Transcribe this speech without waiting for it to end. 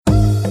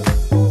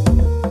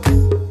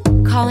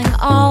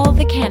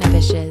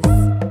Cannabishes.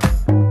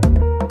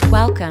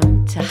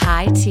 Welcome to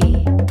High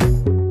Tea.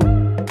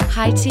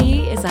 High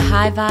Tea is a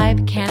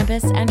high-vibe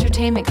cannabis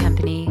entertainment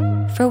company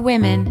for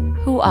women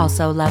who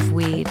also love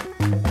weed.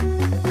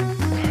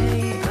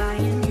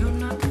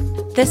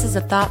 This is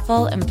a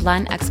thoughtful and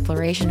blunt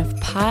exploration of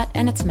pot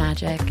and its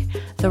magic,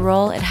 the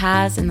role it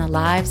has in the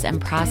lives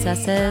and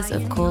processes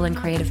of cool and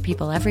creative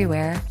people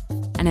everywhere,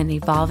 and an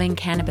evolving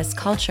cannabis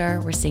culture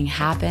we're seeing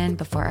happen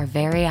before our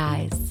very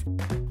eyes.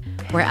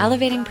 We're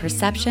elevating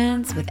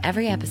perceptions with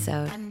every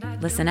episode.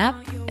 Listen up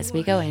as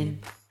we go in.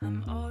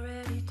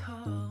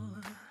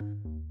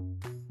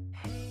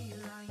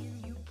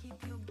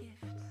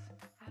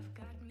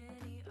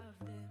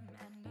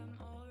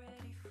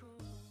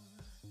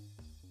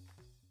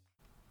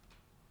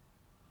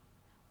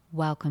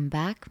 Welcome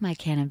back, my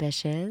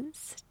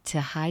Cannabishes,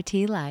 to High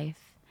Tea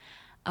Life,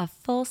 a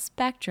full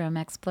spectrum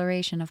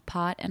exploration of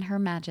pot and her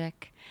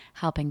magic,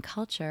 helping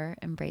culture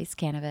embrace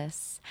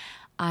cannabis.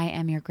 I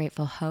am your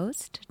grateful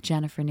host,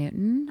 Jennifer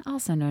Newton,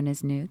 also known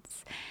as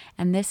Newts,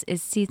 and this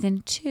is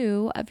season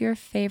 2 of your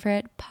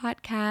favorite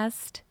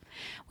podcast.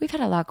 We've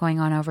had a lot going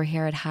on over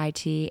here at High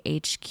Tea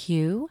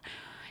HQ.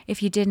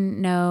 If you didn't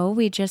know,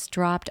 we just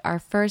dropped our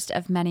first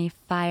of many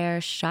fire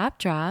shop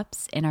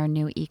drops in our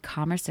new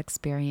e-commerce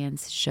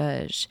experience,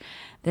 Zhuzh.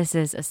 This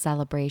is a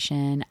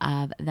celebration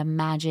of the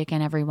magic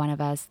in every one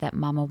of us that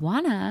Mama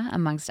Wana,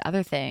 amongst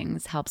other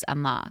things, helps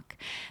unlock.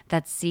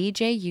 That's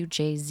cjujz.com,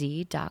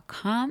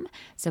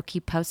 so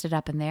keep posted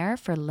up in there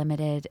for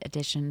limited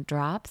edition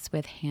drops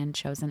with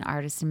hand-chosen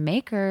artists and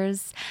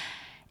makers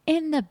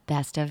in the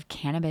best of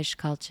cannabis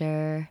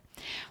culture.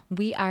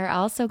 We are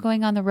also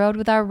going on the road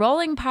with our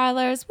rolling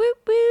parlors. Whoop,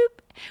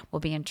 whoop. We'll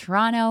be in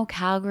Toronto,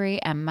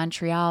 Calgary, and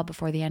Montreal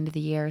before the end of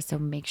the year, so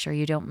make sure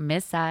you don't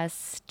miss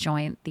us.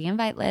 Join the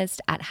invite list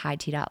at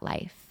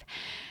hightea.life.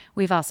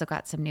 We've also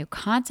got some new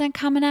content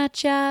coming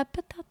at you,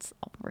 but that's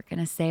all we're going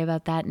to say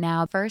about that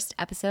now. First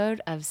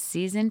episode of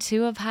season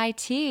 2 of High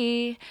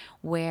Tea,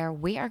 where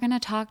we are going to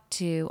talk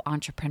to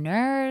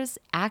entrepreneurs,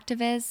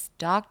 activists,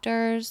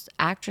 doctors,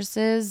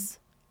 actresses,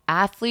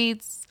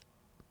 athletes,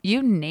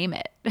 you name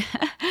it,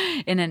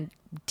 in a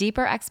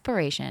deeper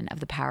exploration of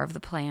the power of the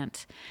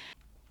plant.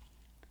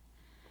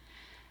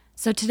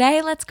 So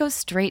today, let's go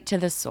straight to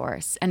the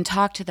source and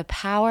talk to the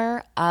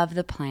power of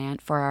the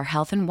plant for our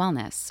health and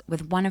wellness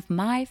with one of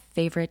my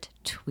favorite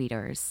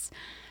tweeters.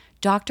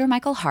 Dr.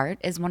 Michael Hart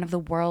is one of the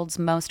world's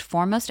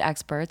foremost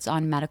experts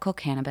on medical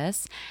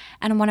cannabis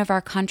and one of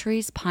our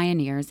country's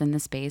pioneers in the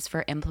space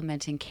for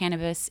implementing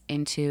cannabis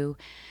into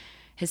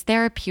his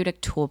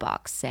therapeutic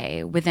toolbox,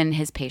 say, within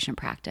his patient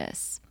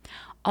practice.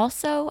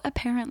 Also,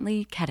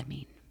 apparently,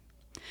 ketamine.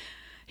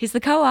 He's the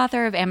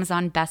co-author of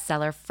Amazon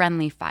bestseller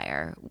Friendly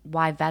Fire,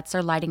 Why Vets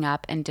Are Lighting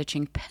Up and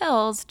Ditching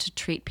Pills to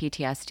Treat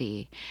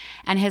PTSD.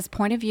 And his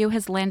point of view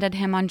has landed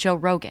him on Joe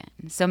Rogan.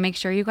 So make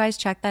sure you guys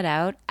check that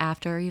out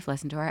after you've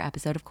listened to our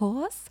episode, of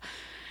course.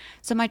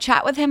 So my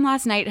chat with him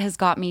last night has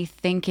got me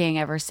thinking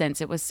ever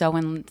since. It was so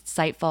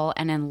insightful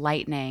and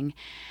enlightening.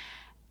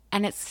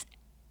 And it's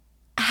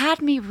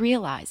had me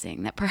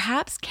realizing that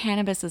perhaps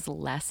cannabis's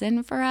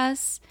lesson for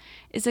us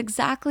is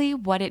exactly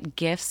what it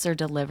gifts or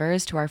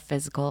delivers to our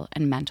physical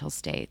and mental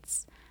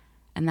states,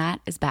 and that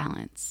is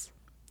balance.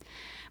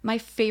 My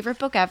favorite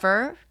book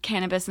ever,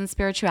 Cannabis and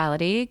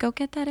Spirituality, go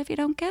get that if you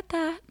don't get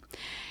that,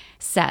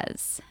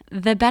 says,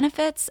 the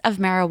benefits of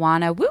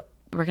marijuana,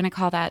 we're going to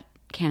call that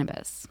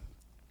cannabis.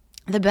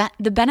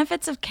 The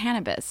benefits of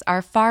cannabis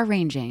are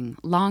far-ranging,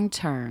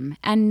 long-term,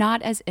 and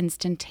not as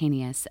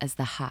instantaneous as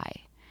the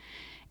high.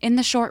 In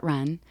the short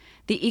run,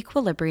 the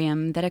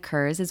equilibrium that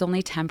occurs is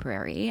only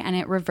temporary, and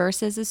it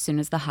reverses as soon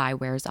as the high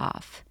wears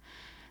off.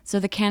 So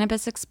the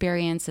cannabis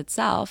experience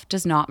itself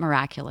does not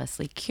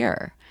miraculously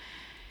cure.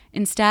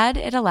 Instead,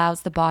 it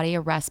allows the body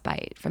a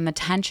respite from the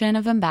tension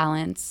of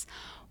imbalance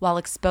while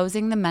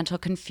exposing the mental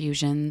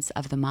confusions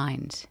of the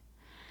mind.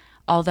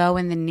 Although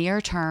in the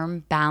near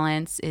term,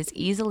 balance is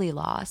easily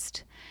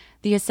lost,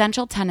 the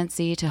essential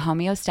tendency to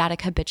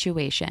homeostatic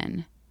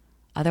habituation,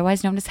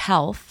 otherwise known as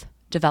health,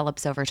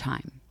 develops over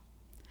time.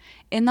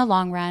 In the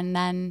long run,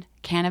 then,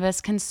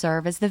 cannabis can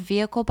serve as the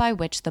vehicle by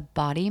which the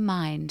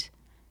body-mind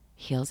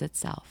heals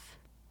itself.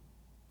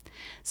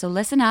 So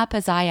listen up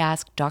as I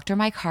ask Dr.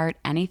 Mike Hart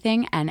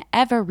anything and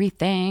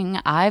everything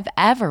I've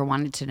ever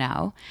wanted to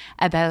know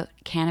about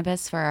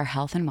cannabis for our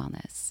health and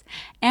wellness.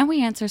 And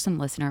we answer some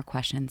listener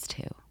questions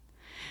too.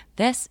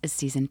 This is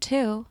season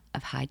 2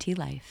 of High Tea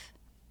Life.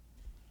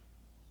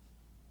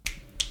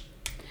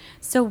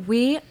 So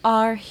we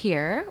are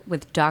here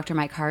with Dr.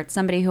 Mike Hart,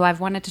 somebody who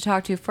I've wanted to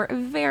talk to for a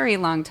very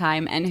long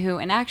time and who,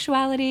 in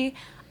actuality,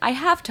 I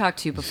have talked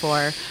to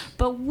before,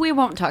 but we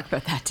won't talk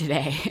about that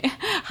today.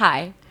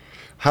 Hi.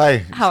 Hi.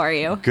 How are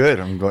you? Good.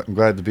 I'm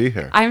glad to be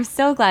here. I'm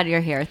so glad you're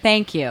here.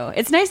 Thank you.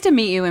 It's nice to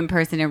meet you in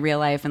person in real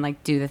life and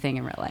like do the thing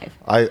in real life.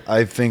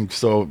 I think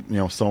so,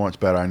 so much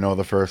better. I know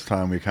the first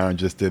time we kind of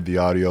just did the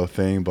audio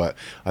thing, but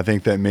I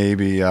think that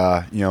maybe,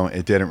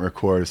 it didn't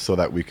record so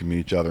that we could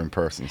meet each other in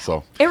person.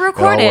 So it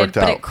recorded, all worked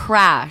but out. it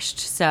crashed.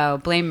 So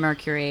blame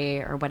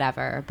Mercury or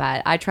whatever.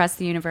 But I trust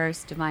the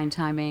universe, divine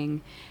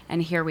timing,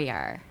 and here we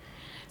are.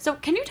 So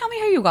can you tell me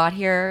how you got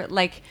here?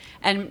 Like,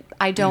 and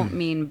I don't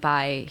mean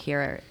by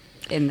here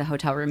in the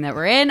hotel room that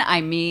we're in.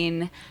 I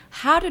mean,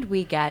 how did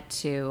we get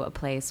to a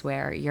place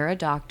where you're a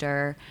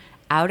doctor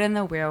out in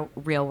the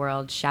real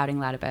world shouting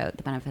loud about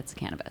the benefits of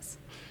cannabis?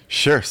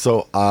 Sure.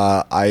 So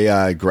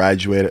I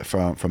graduated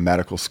from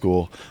medical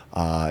school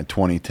in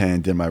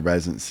 2010, did my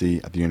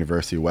residency at the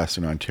University of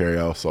Western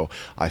Ontario. So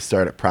I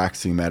started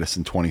practicing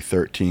medicine in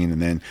 2013, and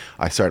then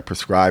I started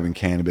prescribing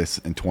cannabis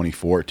in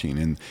 2014.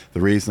 And the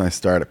reason I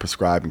started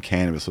prescribing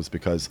cannabis was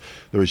because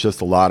there was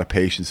just a lot of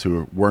patients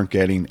who weren't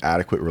getting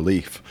adequate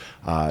relief.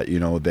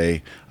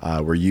 They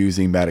were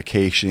using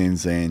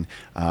medications and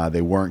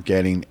they weren't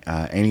getting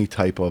any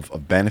type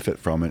of benefit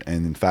from it.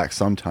 And in fact,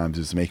 sometimes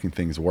it was making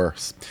things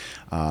worse.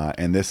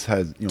 And this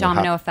has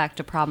domino effect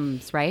of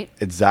problems, right?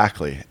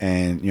 Exactly.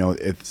 And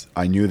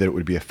I knew that it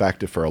would be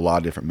effective for a lot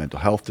of different mental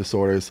health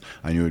disorders.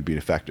 I knew it would be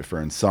effective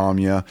for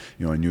insomnia.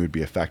 I knew it would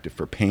be effective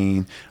for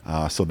pain.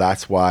 So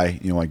that's why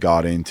I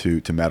got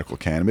into medical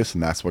cannabis,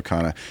 and that's what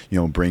kind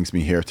of brings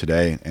me here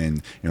today.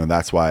 And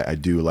that's why I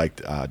do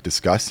like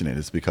discussing it,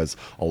 is because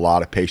a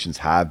lot of patients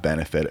have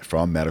benefited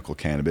from medical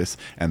cannabis,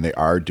 and they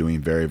are doing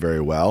very,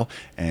 very well.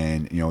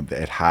 And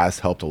it has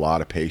helped a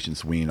lot of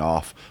patients wean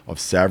off of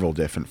several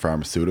different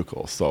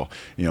pharmaceuticals. So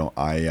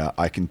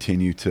I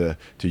continue to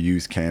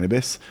use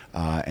cannabis,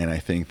 and I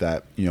think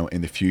that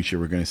in the future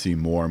we're going to see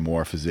more and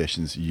more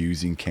physicians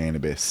using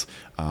cannabis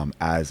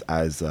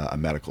as a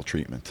medical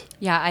treatment.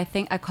 Yeah, I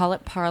think I call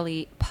it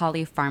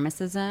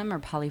polypharmacism or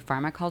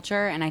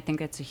polypharmaculture, and I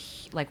think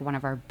it's like one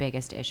of our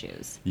biggest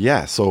issues.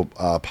 Yeah, so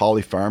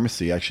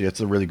polypharmacy, actually,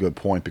 that's a really good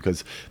point,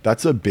 because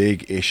that's a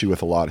big issue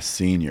with a lot of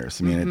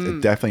seniors. I mean,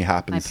 it definitely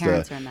happens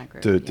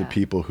to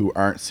people who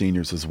aren't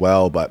seniors as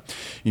well, but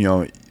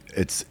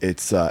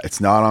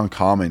it's not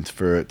uncommon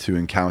to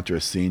encounter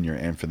a senior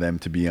and for them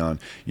to be on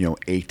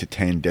 8 to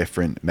 10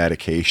 different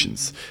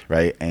medications,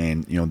 right?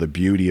 And the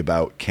beauty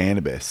about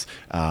cannabis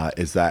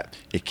is that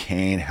it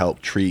can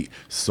help treat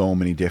so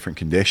many different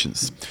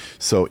conditions.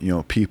 So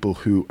people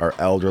who are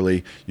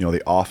elderly,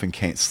 they often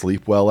can't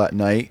sleep well at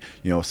night,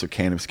 so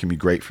cannabis can be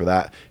great for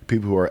that.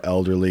 People who are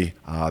elderly,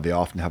 they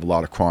often have a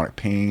lot of chronic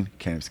pain.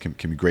 Cannabis can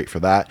be great for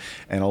that.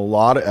 And a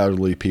lot of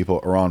elderly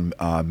people are on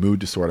mood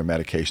disorder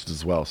medications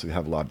as well. So they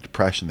have a lot of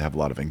depression, they have a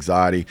lot of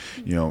anxiety.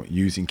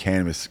 Using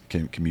cannabis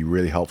can be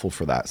really helpful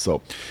for that.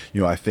 So,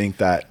 I think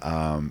that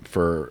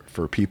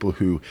for people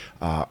who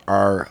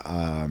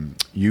are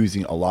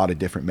using a lot of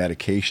different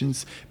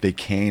medications, they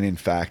can in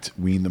fact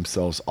wean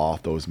themselves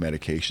off those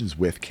medications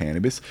with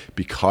cannabis,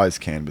 because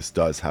cannabis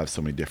does have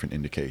so many different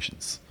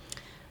indications.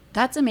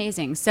 That's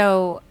amazing.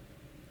 So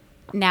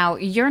now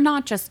you're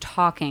not just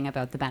talking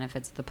about the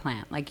benefits of the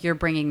plant. Like, you're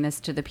bringing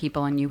this to the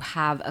people, and you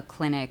have a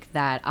clinic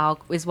that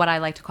is what I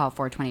like to call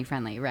 420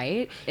 friendly,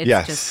 right? It's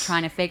yes. Just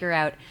trying to figure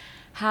out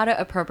how to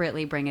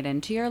appropriately bring it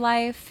into your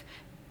life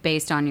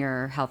based on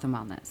your health and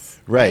wellness.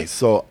 Right.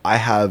 So I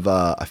have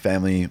a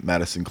family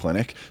medicine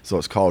clinic. So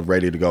it's called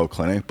Ready to Go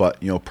Clinic.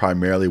 But,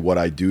 primarily what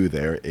I do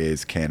there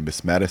is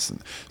cannabis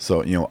medicine.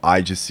 So,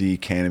 I just see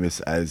cannabis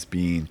as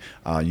being,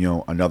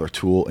 another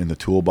tool in the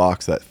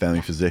toolbox that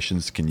family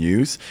physicians can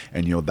use.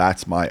 And,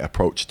 that's my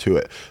approach to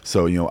it.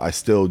 So, I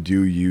still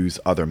do use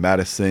other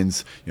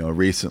medicines.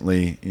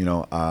 Recently,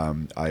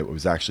 I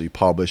was actually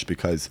published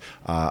because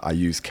I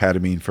used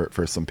ketamine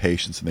for some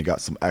patients, and they got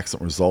some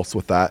excellent results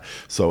with that.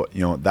 So,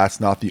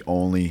 that's not the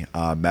only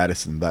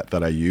medicine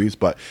that I use,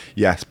 but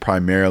yes,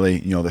 primarily,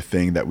 the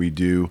thing that we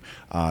do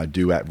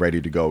at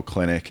Ready to Go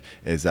Clinic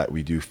is that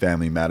we do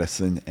family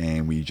medicine,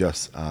 and we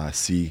just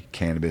see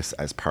cannabis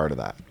as part of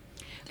that.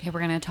 Okay, we're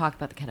going to talk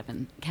about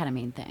the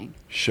ketamine thing.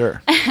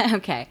 Sure.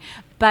 Okay,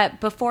 but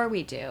before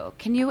we do,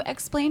 can you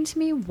explain to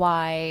me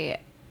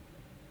why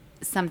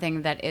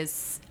something that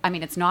is,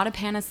 it's not a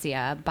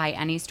panacea by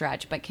any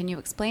stretch, but can you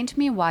explain to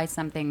me why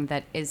something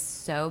that is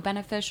so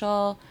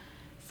beneficial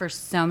for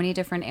so many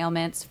different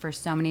ailments, for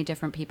so many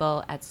different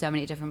people at so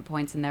many different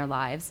points in their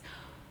lives,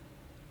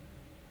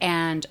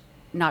 and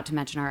not to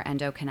mention our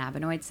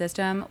endocannabinoid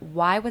system,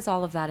 why was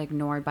all of that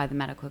ignored by the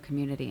medical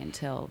community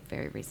until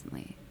very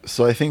recently?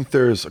 So I think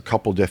there's a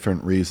couple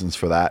different reasons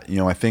for that.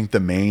 I think the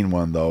main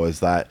one, though, is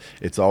that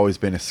it's always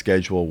been a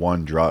Schedule I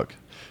drug. Right.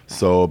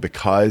 So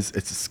because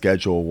it's a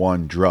Schedule I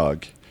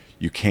drug,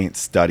 you can't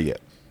study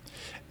it.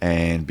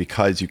 And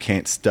because you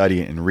can't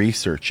study it and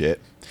research it,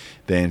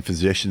 then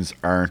physicians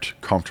aren't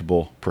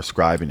comfortable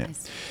prescribing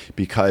it.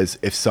 Because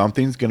if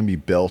something's going to be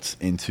built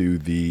into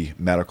the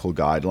medical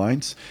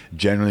guidelines,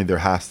 generally there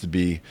has to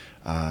be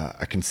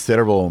a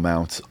considerable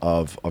amount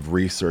of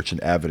research and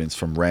evidence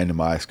from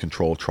randomized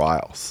controlled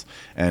trials.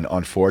 And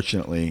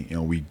unfortunately,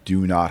 we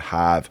do not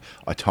have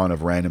a ton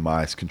of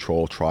randomized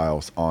controlled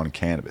trials on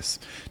cannabis.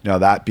 Now,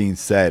 that being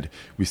said,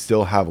 we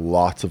still have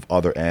lots of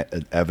other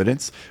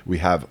evidence. We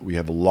have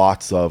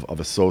lots of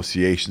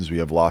associations. We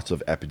have lots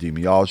of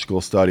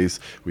epidemiological studies.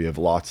 We have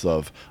lots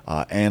of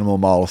animal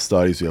model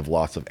studies. We have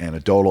lots of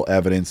anecdotal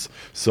evidence.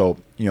 So,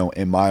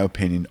 in my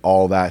opinion,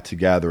 all that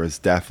together is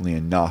definitely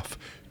enough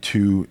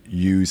to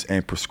use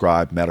and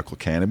prescribe medical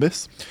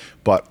cannabis.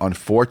 But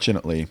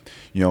unfortunately,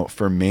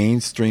 for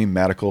mainstream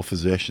medical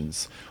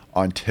physicians,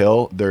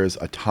 until there's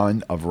a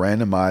ton of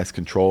randomized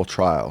controlled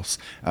trials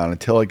and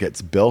until it gets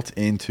built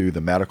into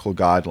the medical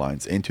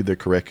guidelines, into the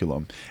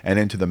curriculum, and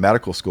into the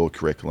medical school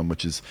curriculum,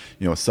 which is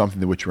something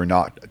that which we're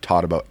not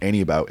taught about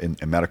in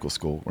medical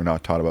school. We're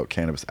not taught about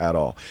cannabis at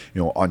all.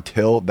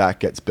 Until that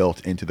gets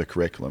built into the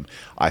curriculum,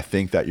 I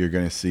think that you're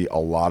going to see a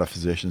lot of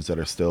physicians that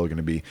are still going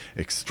to be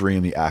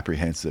extremely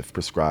apprehensive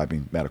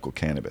prescribing medical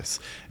cannabis.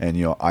 And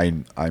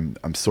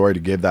I'm sorry to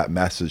give that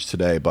message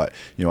today, but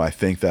I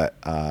think that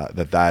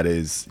that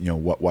is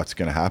what's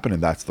going to happen,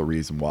 and that's the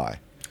reason why.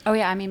 Oh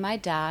yeah, I mean, my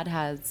dad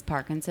has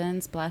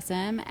Parkinson's, bless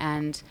him,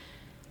 and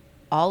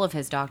all of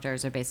his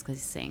doctors are basically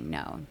saying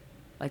no.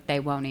 Like, they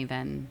won't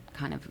even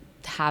kind of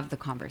have the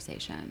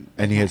conversation.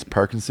 And he has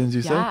Parkinson's,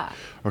 you Yeah. say?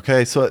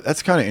 Okay, so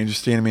that's kind of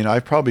interesting. I mean,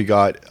 I've probably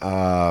got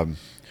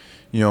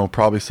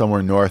probably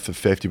somewhere north of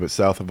 50 but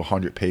south of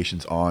 100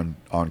 patients on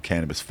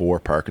cannabis for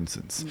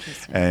Parkinson's.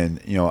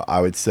 And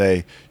I would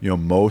say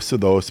most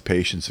of those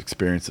patients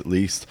experience at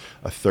least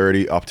a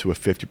 30 up to a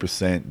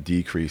 50%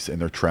 decrease in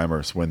their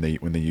tremors when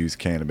they use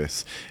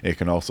cannabis. It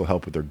can also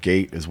help with their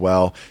gait as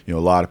well. A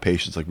lot of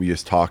patients, like we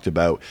just talked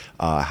about,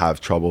 have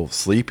trouble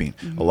sleeping.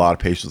 A lot of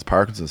patients with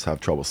Parkinson's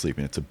have trouble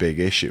sleeping. It's a big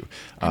issue.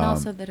 And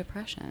also the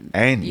depression.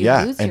 And you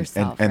lose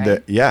yourself, and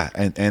right?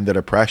 the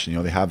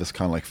depression. They have this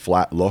kind of like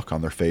flat look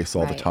on their face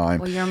all the time.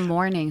 Well, you're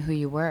mourning who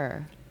you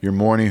were. You're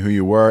mourning who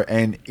you were,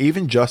 and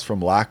even just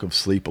from lack of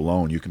sleep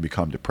alone, you can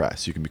become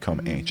depressed. You can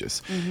become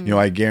anxious.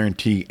 I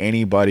guarantee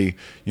anybody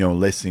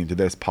listening to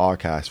this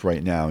podcast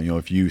right now,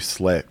 if you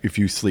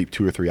sleep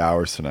 2 or 3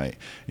 hours tonight,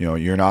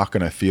 you're not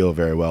going to feel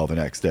very well the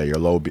next day.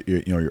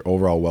 Your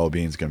overall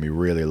well-being is going to be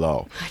really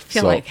low. I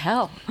feel like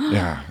hell.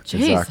 Yeah,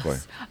 Jesus. exactly.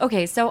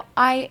 Okay, so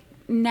I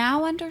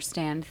now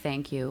understand,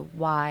 thank you,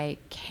 why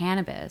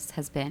cannabis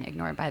has been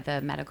ignored by the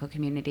medical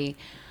community.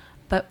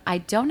 But I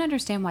don't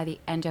understand why the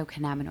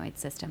endocannabinoid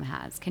system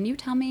has. Can you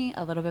tell me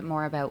a little bit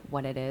more about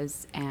what it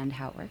is and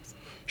how it works?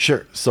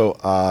 Sure. So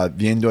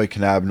the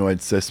endocannabinoid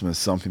system is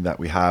something that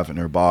we have in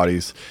our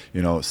bodies.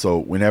 So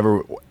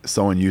whenever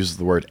someone uses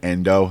the word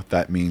endo,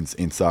 that means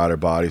inside our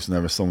bodies.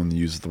 Whenever someone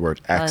uses the word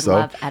exo, I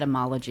love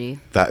etymology.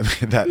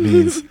 That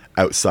means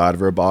outside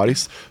of our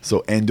bodies.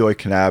 So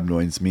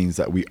endocannabinoids means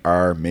that we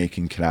are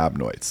making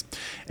cannabinoids.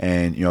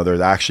 And,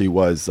 there actually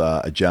was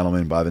a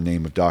gentleman by the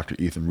name of Dr.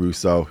 Ethan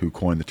Russo who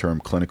coined the term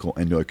clinical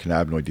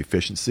endocannabinoid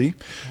deficiency.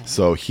 Okay.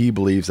 So he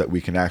believes that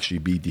we can actually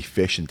be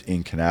deficient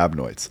in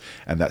cannabinoids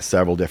and that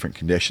several different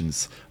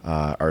conditions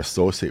are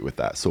associated with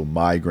that. So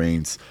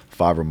migraines,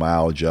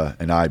 fibromyalgia,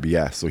 and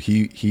IBS. So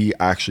he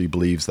actually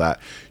believes that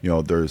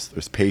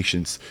there's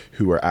patients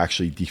who are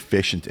actually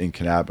deficient in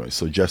cannabinoids.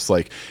 So just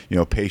like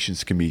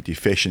patients can be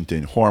deficient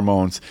in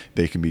hormones,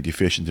 they can be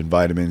deficient in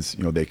vitamins.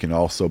 They can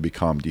also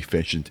become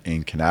deficient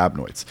in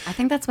cannabinoids. I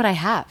think that's what I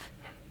have.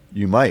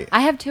 You might.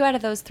 I have 2 out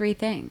of those 3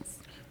 things.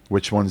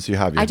 Which ones do you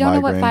have? I don't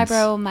know what migraines?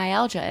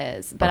 fibromyalgia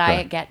is, but Okay.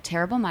 I get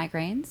terrible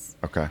migraines.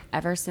 Okay.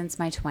 Ever since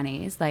my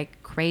 20s, like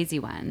crazy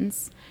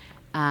ones,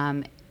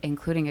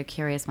 including a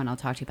curious one I'll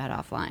talk to you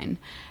about offline.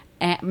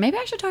 And maybe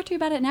I should talk to you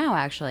about it now,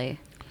 actually.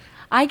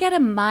 I get a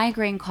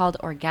migraine called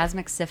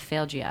orgasmic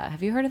symphalgia.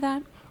 Have you heard of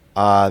that?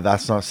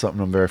 That's not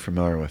something I'm very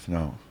familiar with,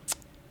 no.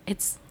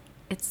 It's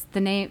the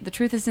name. The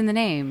truth is in the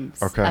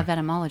names Okay. of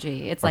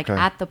etymology. It's like Okay.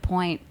 at the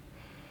point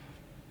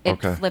it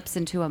Okay. flips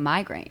into a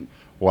migraine.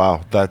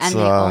 Wow, that's... And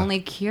the only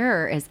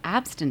cure is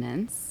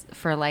abstinence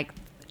for like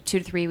 2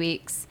 to 3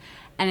 weeks.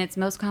 And it's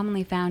most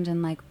commonly found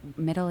in like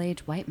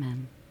middle-aged white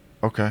men.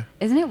 Okay.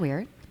 Isn't it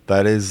weird?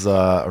 That is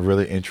a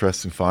really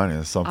interesting finding.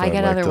 It's something I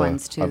get I'd like other to,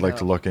 ones too, I'd like though.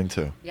 to look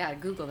into. Yeah,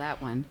 Google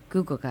that one.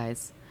 Google,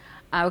 guys.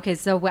 Okay,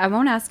 so I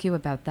won't ask you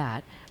about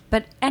that.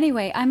 But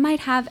anyway, I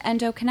might have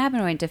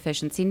endocannabinoid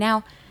deficiency.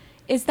 Now,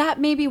 is that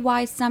maybe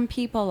why some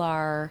people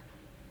are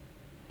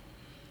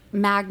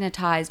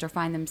magnetized or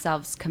find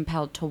themselves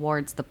compelled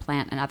towards the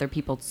plant and other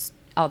people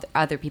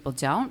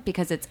don't,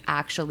 because it's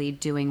actually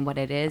doing what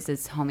it is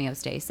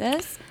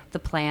homeostasis? The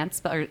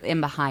plants are in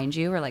behind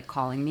you are like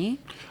calling me.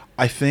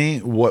 I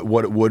think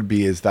what it would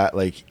be is that,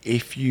 like,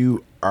 if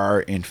you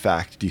are in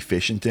fact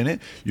deficient in it,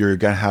 you're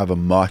going to have a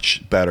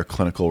much better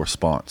clinical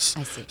response.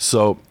 I see.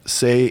 So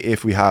say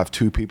if we have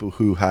two people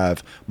who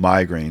have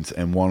migraines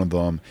and one of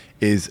them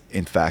is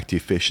in fact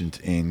deficient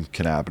in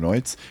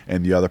cannabinoids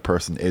and the other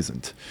person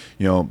isn't,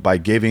 by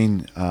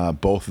giving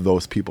both of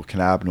those people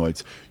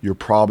cannabinoids, you're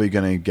probably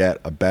going to get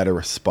a better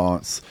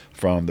response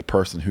from the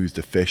person who's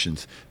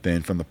deficient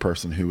than from the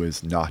person who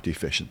is not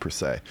deficient per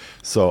se.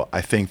 So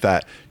I think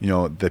that,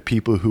 the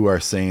people who are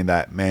saying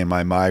that, man,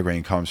 my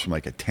migraine comes from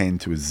like a 10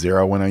 to a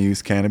 0 when I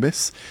use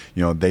cannabis,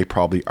 they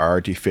probably are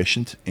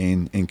deficient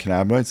in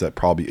cannabinoids. That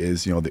probably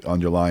is, the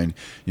underlying,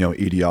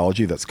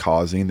 etiology that's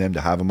causing them to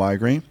have a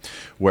migraine.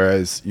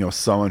 Whereas,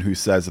 someone who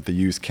says that they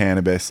use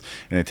cannabis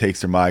and it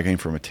takes their migraine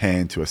from a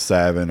 10 to a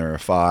 7 or a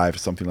 5,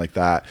 something like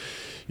that,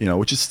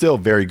 which is still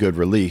very good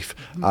relief.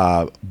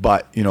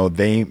 But,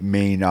 they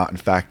may not, in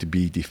fact,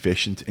 be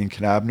deficient in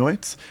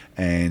cannabinoids.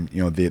 And,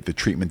 the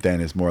treatment then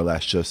is more or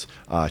less just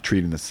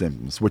treating the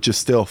symptoms, which is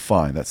still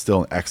fine. That's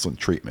still an excellent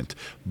treatment.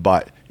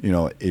 But,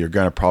 you're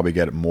going to probably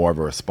get more of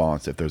a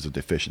response if there's a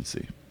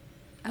deficiency.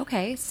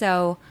 Okay,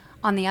 so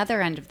on the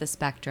other end of the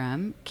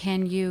spectrum,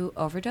 can you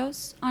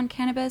overdose on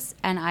cannabis?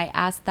 And I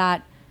ask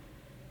that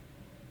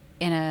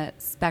in a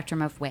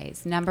spectrum of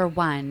ways. Number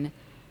one,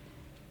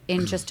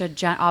 in just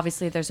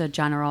obviously there's a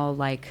general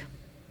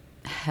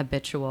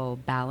habitual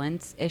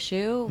balance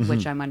issue,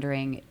 which I'm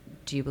wondering,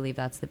 do you believe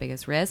that's the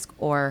biggest risk?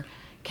 Or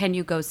can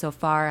you go so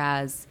far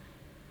as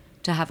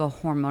to have a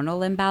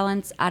hormonal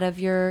imbalance out of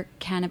your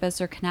cannabis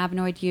or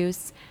cannabinoid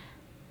use?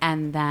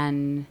 And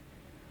then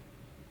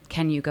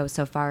can you go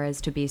so far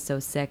as to be so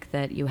sick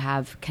that you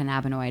have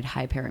cannabinoid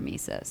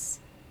hyperemesis?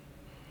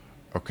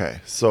 Okay,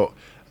 so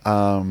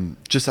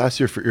just ask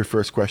your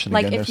first question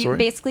again. If you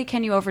basically,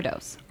 can you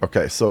overdose?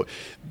 Okay, so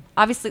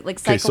obviously,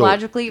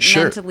 psychologically,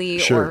 mentally,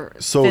 or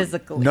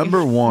physically.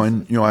 Number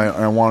one,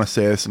 I want to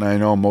say this, and I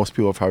know most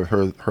people have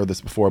heard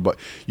this before, but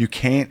you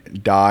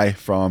can't die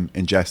from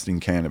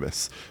ingesting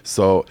cannabis.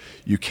 So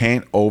you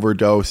can't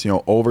overdose.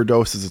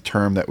 Overdose is a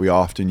term that we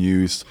often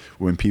use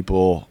when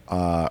people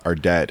are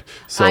dead.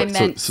 So I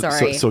meant,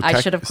 sorry, I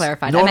should have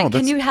clarified. I meant,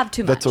 can you have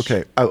too much? That's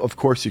okay. Of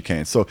course you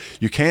can. So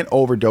you can't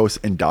overdose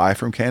and die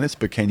from cannabis,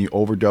 but can you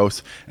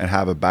overdose and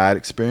have a bad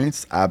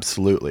experience?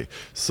 Absolutely.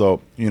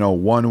 So,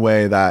 one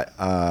way that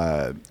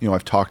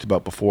I've talked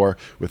about before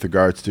with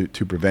regards to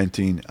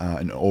preventing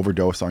an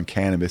overdose on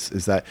cannabis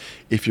is that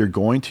if you're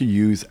going to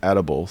use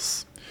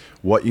edibles,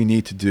 what you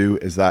need to do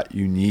is that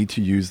you need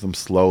to use them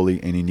slowly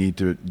and you need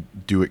to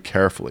do it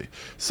carefully.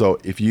 So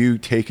if you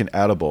take an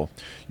edible,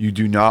 you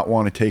do not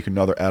want to take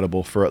another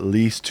edible for at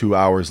least 2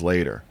 hours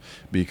later,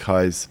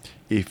 because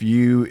if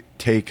you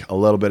take a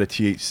little bit of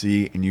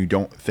THC and you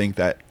don't think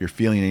that you're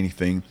feeling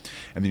anything,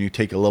 and then you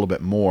take a little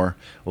bit more,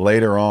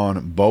 later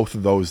on, both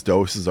of those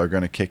doses are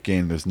going to kick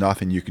in. There's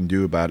nothing you can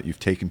do about it. You've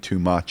taken too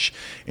much,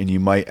 and you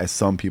might, as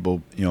some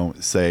people,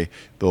 say,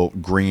 they'll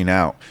green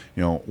out.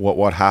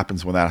 What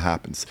happens when that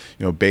happens?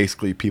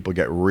 Basically, people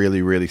get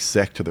really, really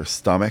sick to their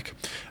stomach.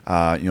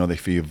 They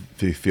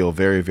feel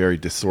very, very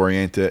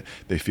disoriented.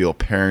 They feel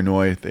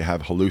paranoid. They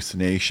have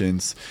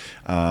hallucinations.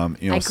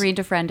 I greened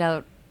a friend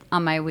out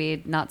on my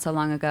weed not so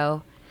long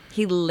ago.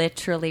 He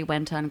literally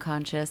went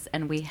unconscious,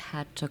 and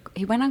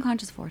he went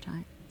unconscious 4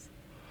 times.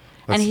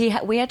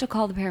 And we had to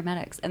call the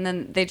paramedics, and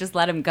then they just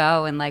let him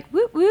go, and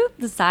whoop whoop,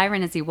 the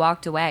siren as he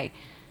walked away.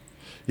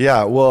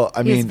 Yeah, well,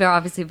 I mean, he's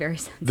obviously very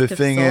sensitive. The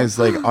thing is,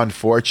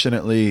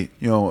 unfortunately,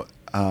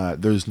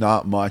 there's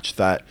not much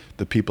that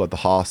the people at the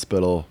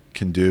hospital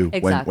can do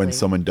when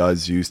someone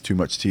does use too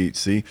much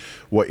THC.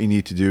 What you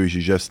need to do is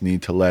you just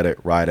need to let it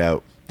ride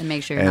out. And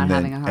make sure you're not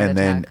having a heart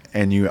attack.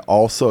 And you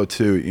also,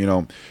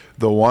 too,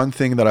 the one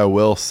thing that I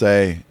will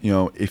say,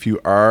 if you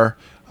are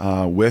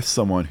with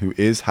someone who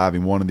is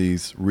having one of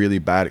these really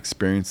bad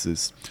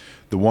experiences,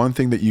 the one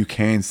thing that you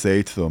can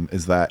say to them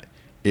is that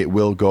it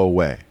will go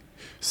away.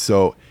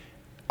 So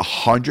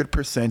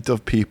 100%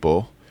 of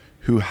people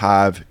who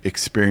have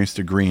experienced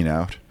a green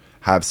out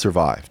have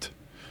survived.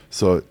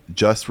 So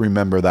just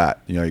remember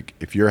that,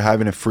 if you're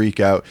having a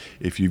freak out,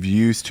 if you've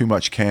used too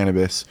much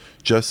cannabis,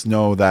 just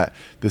know that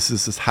this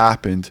has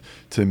happened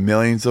to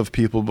millions of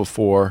people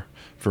before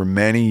for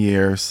many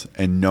years,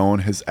 and no one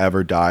has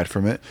ever died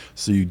from it.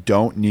 So you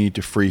don't need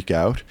to freak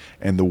out.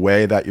 And the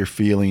way that you're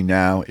feeling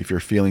now, if you're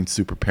feeling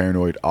super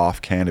paranoid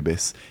off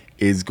cannabis,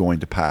 is going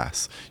to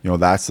pass.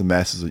 That's the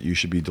message that you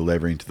should be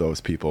delivering to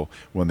those people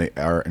when they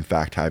are in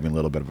fact having a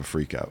little bit of a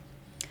freak out.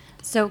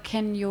 So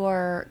can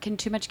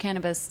too much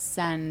cannabis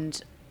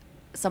send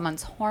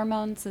someone's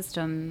hormone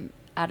system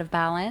out of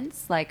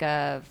balance? Like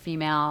a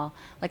female,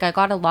 I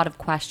got a lot of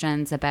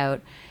questions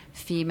about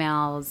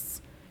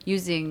females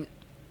using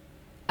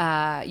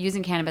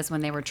cannabis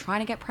when they were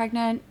trying to get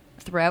pregnant,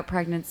 throughout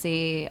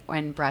pregnancy,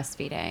 and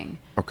breastfeeding.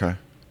 Okay.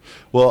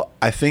 Well,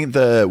 I think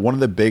one of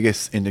the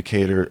biggest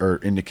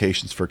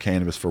indications for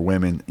cannabis for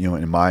women,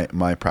 in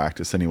my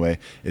practice anyway,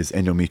 is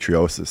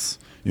endometriosis.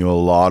 A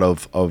lot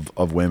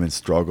of women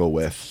struggle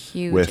with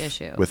huge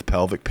issue with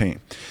pelvic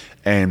pain.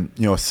 And,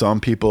 some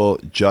people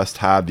just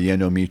have the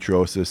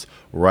endometriosis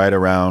right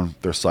around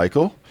their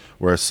cycle,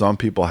 whereas some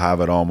people have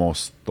it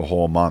almost the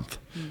whole month.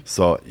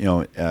 So,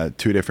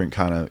 two different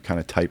kind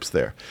of types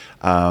there.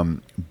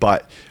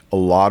 But a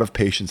lot of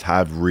patients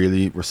have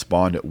really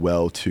responded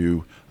well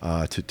to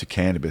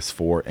cannabis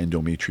for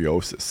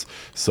endometriosis.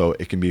 So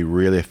it can be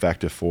really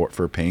effective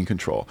for pain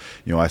control.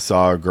 I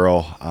saw a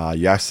girl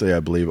yesterday,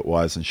 I believe it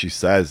was, and she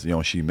says,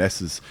 she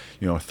misses,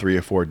 3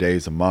 or 4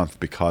 days a month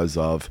because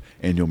of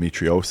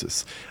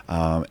endometriosis.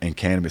 And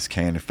cannabis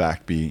can in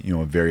fact be,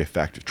 a very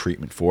effective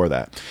treatment for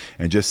that.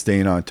 And just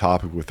staying on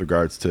topic with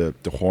regards to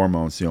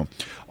hormones,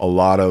 a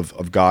lot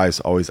of guys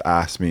always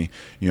ask me,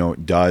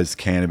 does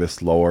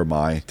cannabis lower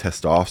my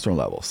testosterone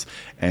levels?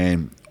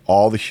 And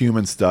all the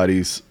human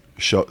studies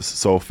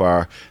so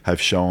far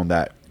have shown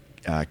that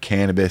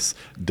cannabis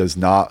does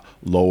not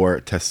lower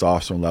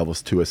testosterone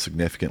levels to a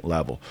significant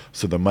level.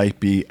 So there might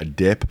be a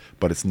dip,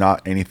 but it's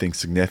not anything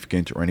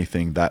significant or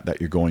anything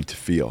that you're going to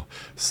feel.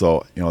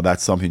 So,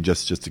 that's something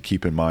just to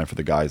keep in mind for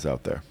the guys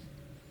out there.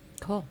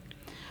 Cool.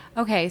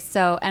 Okay,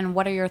 so, and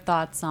what are your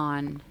thoughts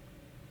on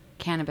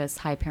cannabis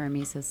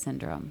hyperemesis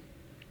syndrome?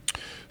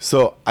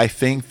 So I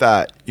think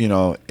that,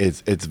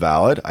 it's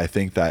valid. I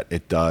think that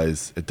it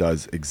does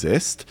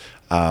exist.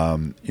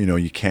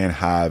 You can't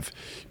have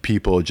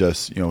people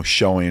just,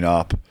 showing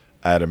up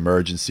at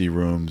emergency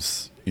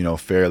rooms,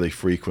 fairly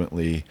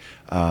frequently,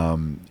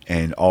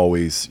 and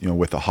always,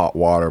 with a hot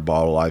water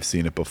bottle. I've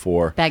seen it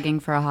before. Begging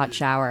for a hot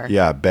shower.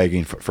 Yeah,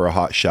 begging for a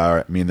hot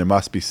shower. I mean, there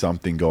must be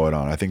something going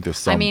on. I think there's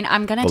some.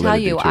 I'm going to tell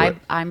you,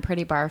 I'm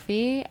pretty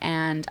barfy,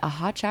 and a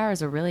hot shower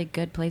is a really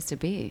good place to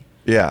be.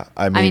 Yeah,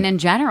 I mean, in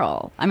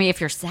general. I mean, if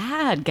you're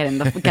sad, get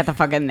the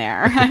fuck in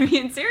there. I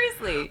mean,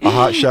 seriously. A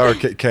hot shower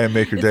can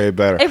make your day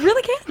better. It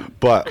really can.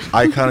 But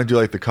I kind of do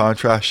like the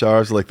contrast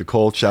showers, like the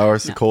cold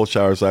showers. No. The cold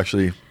showers are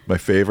actually my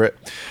favorite.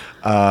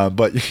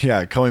 But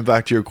yeah, coming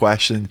back to your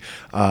question,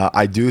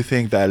 I do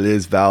think that it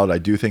is valid. I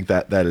do think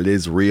that it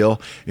is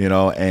real,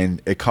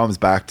 and it comes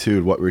back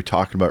to what we were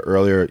talking about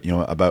earlier,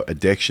 about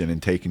addiction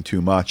and taking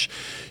too much.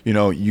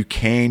 You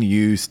can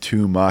use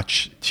too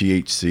much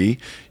THC.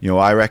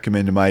 I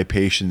recommend to my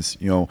patients,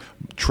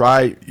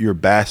 try your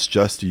best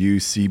just to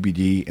use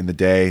CBD in the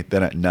day,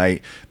 then at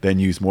night, then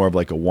use more of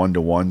like a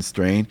 1-to-1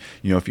 strain.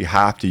 If you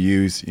have to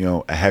use,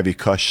 a heavy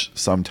kush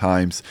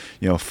sometimes,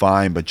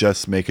 fine, but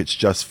just make it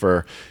just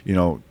for,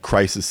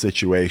 crisis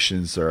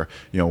situations or,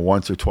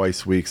 once or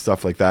twice a week,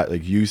 stuff like that.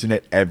 Like using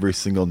it every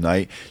single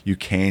night, you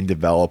can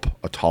develop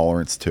a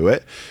tolerance to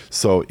it.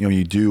 So,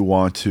 you do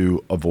want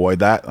to avoid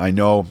that. I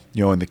know,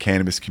 in the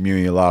cannabis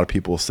community, a lot of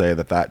people say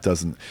that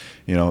doesn't,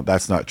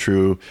 that's not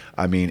true.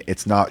 I mean,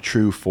 it's not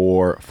true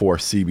for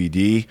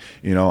CBD.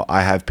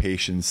 I have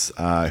patients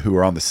who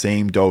are on the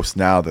same dose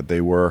now that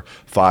they were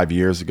 5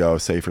 years ago,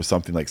 say for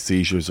something like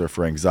seizures or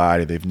for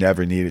anxiety. They've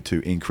never needed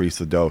to increase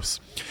the dose.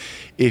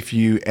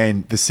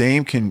 And the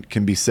same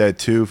can be said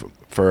too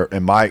for,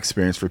 in my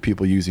experience, for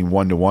people using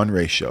 1-to-1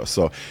 ratio.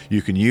 So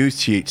you can use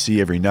THC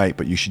every night,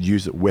 but you should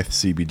use it with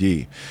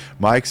CBD.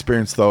 My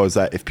experience though is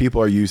that if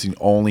people are using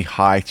only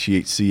high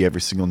THC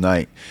every single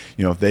night,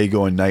 if they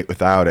go a night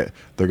without it,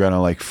 they're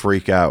gonna like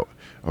freak out.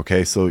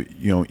 Okay, so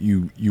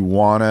you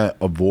want to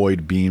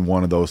avoid being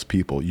one of those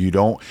people. You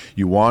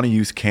want to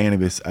use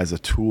cannabis as a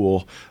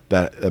tool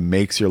that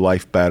makes your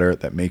life better,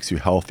 that makes you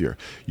healthier.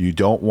 You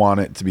don't want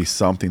it to be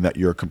something that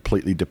you're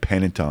completely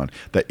dependent on,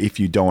 that if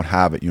you don't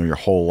have it, your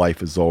whole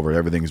life is over,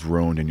 everything's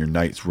ruined and your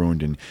night's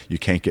ruined and you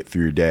can't get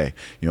through your day.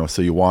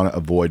 So you want to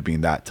avoid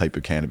being that type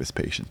of cannabis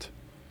patient.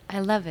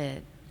 I love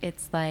it.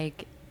 It's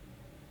like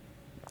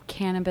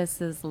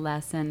cannabis's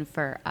lesson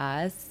for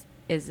us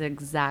is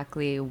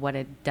exactly what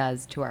it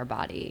does to our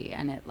body,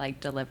 and it like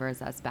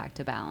delivers us back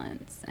to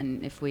balance.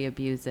 And if we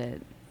abuse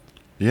it,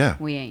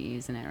 we ain't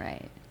using it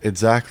right.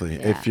 Exactly.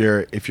 Yeah.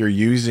 If you're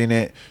using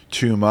it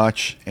too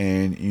much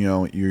and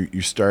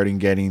you're starting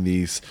getting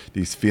these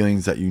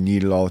feelings that you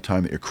need it all the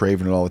time, that you're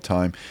craving it all the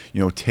time,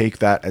 take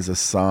that as a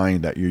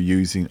sign that you're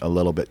using a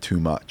little bit too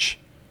much.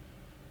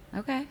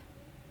 Okay.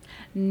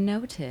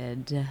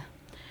 Noted.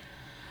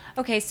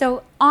 Okay,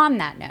 so on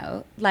that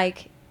note,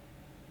 like,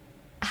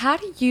 how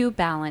do you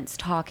balance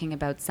talking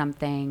about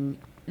something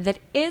that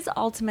is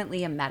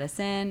ultimately a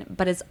medicine,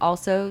 but is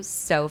also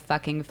so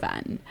fucking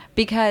fun?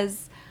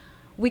 Because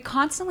we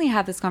constantly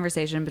have this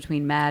conversation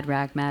between mad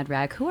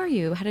rag, who are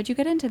you? How did you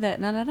get into that?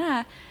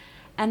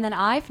 And then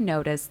I've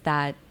noticed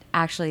that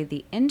actually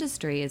the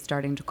industry is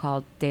starting to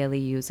call daily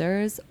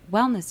users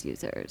wellness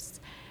users,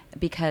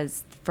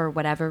 because for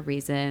whatever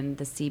reason,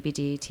 the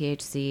CBD,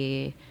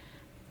 THC,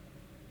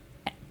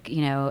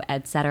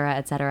 et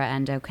cetera,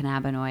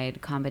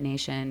 endocannabinoid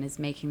combination is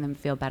making them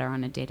feel better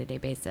on a day-to-day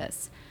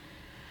basis.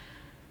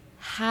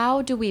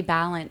 How do we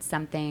balance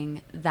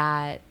something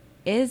that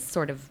is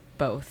sort of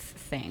both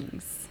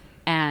things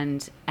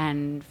and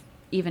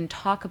even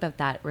talk about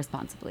that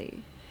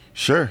responsibly?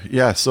 Sure.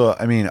 Yeah. So,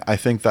 I mean, I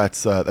think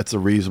that's a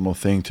reasonable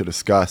thing to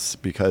discuss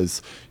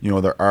because,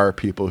 there are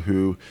people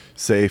who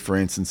say, for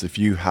instance, if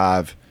you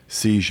have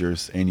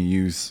seizures and you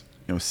use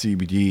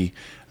CBD,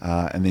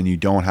 and then you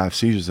don't have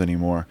seizures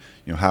anymore,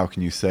 how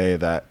can you say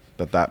that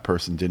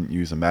person didn't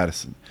use a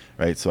medicine,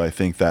 right? So I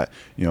think that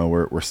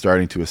we're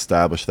starting to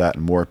establish that,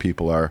 and more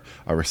people are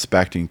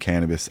respecting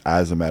cannabis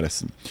as a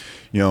medicine.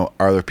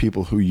 Are there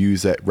people who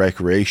use it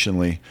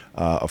recreationally?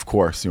 Of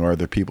course. Are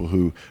there people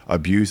who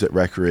abuse it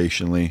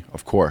recreationally?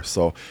 Of course.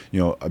 So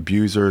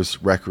abusers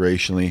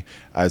recreationally,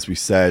 as we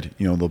said,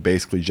 they'll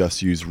basically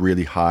just use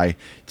really high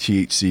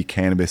THC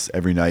cannabis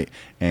every night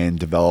and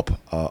develop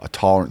a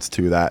tolerance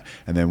to that.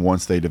 And then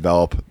once they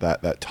develop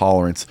that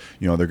tolerance,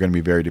 they're going to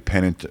be very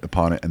dependent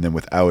upon it. And then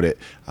without it,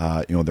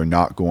 they're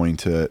not going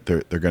to,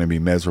 they're going to be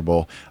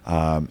miserable,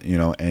 and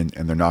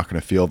they're not going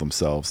to feel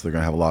themselves. They're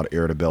going to have a lot of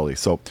irritability.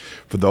 So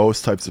for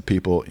those types of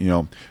people,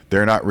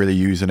 they're not really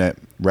using it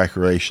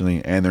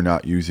recreationally, and they're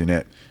not using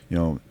it,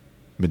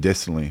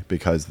 medicinally,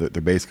 because they're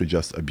basically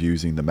just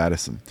abusing the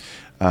medicine.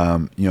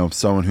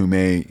 Someone who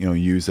may,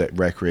 use it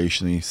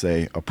recreationally,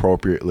 say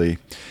appropriately,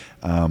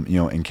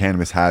 and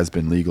cannabis has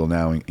been legal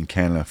now in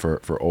Canada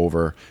for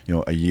over,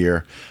 a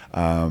year.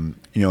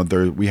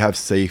 We have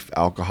safe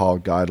alcohol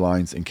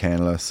guidelines in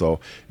Canada. So,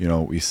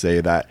 we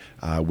say that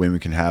women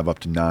can have up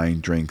to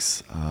 9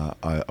 drinks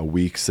a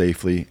week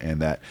safely,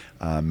 and that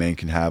men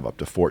can have up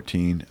to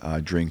 14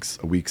 drinks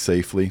a week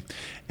safely.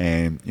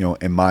 And,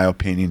 in my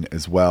opinion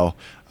as well,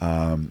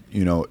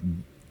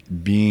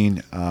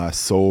 being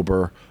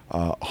sober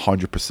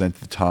 100% of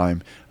the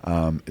time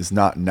is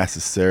not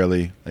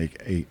necessarily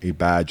like a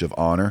badge of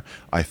honor.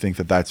 I think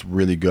that that's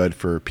really good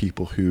for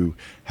people who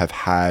have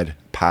had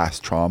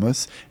past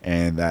traumas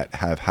and that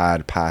have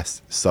had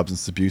past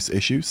substance abuse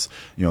issues.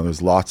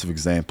 There's lots of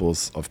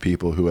examples of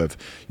people who have,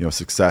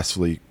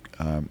 successfully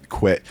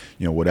quit,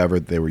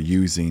 whatever they were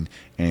using,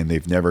 and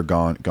they've never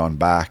gone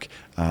back.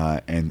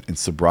 And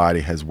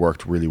sobriety has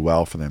worked really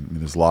well for them. I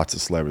mean, there's lots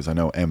of celebrities. I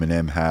know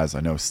Eminem has.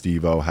 I know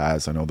Steve-O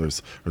has. I know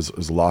there's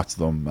lots of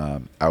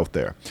them out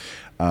there.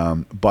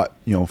 But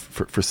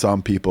for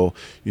some people,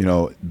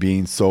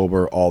 being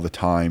sober all the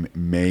time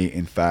may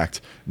in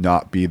fact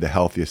not be the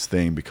healthiest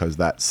thing, because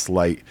that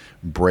slight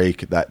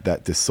break,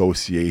 that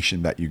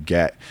dissociation that you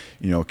get,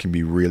 can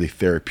be really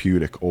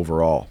therapeutic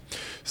overall.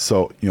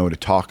 So, to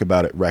talk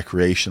about it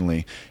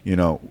recreationally,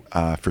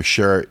 for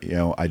sure,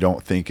 I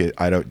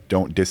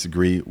don't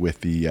disagree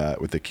with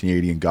the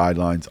Canadian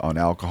guidelines on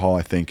alcohol.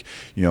 I think,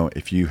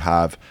 if you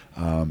have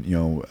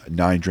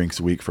 9 drinks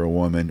a week for a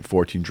woman,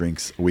 14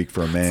 drinks a week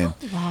for a man,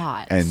 That's a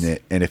lot.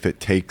 and if it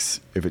takes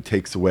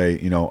away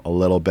a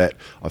little bit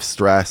of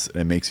stress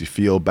and it makes you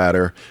feel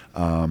better,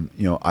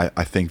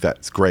 I think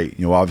that's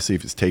great. Obviously,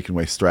 if it's taking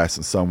away stress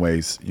in some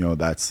ways,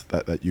 that's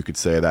that you could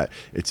say that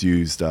it's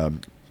used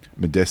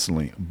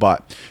medicinally.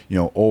 But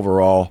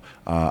overall,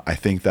 I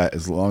think that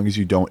as long as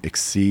you don't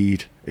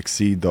exceed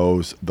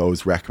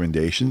those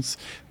recommendations,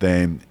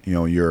 then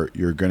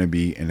you're going to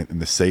be in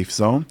the safe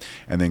zone.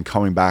 And then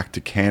coming back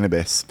to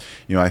cannabis,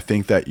 I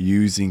think that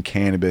using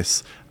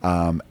cannabis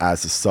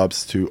as a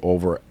substitute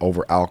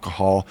over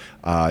alcohol,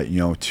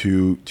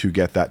 to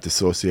get that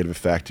dissociative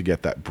effect, to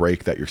get that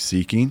break that you're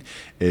seeking,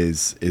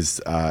 is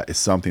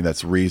something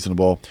that's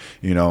reasonable.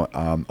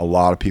 A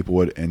lot of people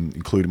would, and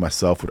including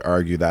myself, would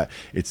argue that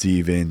it's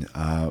even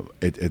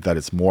that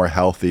it's more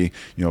healthy,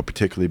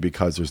 particularly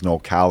because there's no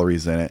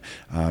calories in it.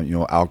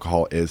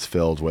 Alcohol is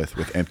filled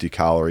with empty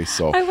calories.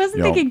 So I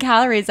wasn't thinking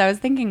calories. I was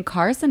thinking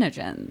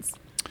carcinogens.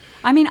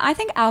 I mean, I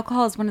think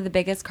alcohol is one of the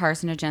biggest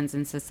carcinogens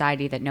in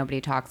society that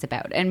nobody talks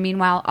about. And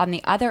meanwhile, on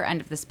the other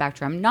end of the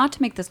spectrum, not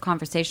to make this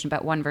conversation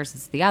about one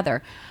versus the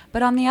other,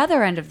 but on the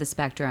other end of the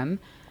spectrum,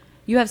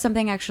 you have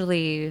something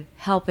actually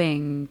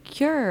helping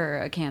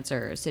cure a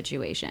cancer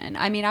situation.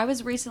 I mean, I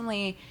was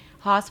recently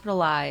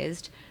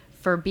hospitalized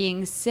for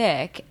being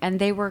sick, and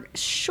they were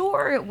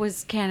sure it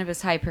was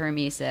cannabis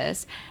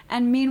hyperemesis.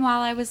 And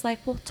meanwhile, I was like,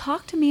 well,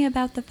 talk to me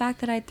about the fact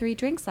that I had 3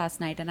 drinks last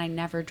night and I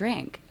never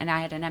drink, and I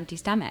had an empty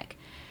stomach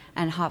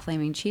and hot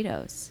flaming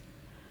Cheetos.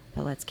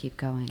 But let's keep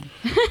going.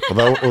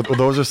 well,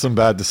 those are some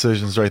bad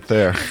decisions right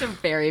there. Some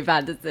very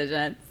bad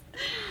decisions.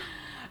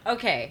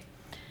 Okay.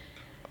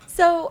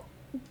 So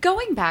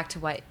going back to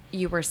what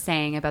you were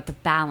saying about the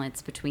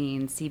balance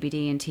between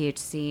CBD and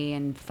THC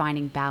and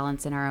finding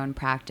balance in our own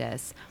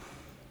practice,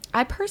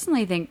 I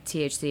personally think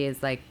THC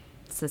is like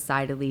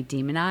societally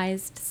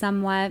demonized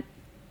somewhat.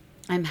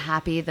 I'm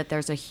happy that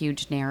there's a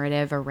huge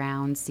narrative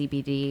around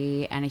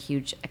CBD and a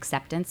huge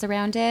acceptance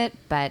around it,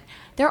 but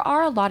there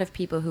are a lot of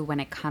people who,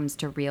 when it comes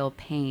to real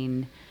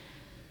pain,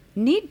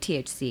 need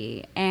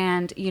THC.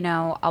 And,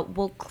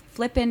 we'll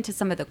flip into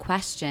some of the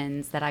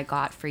questions that I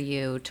got for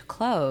you to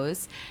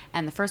close.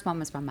 And the first one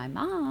was from my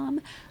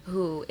mom,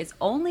 who is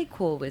only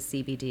cool with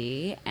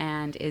CBD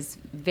and is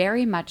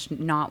very much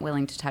not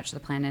willing to touch the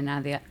plant in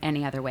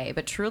any other way,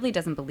 but truly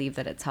doesn't believe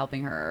that it's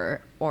helping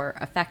her or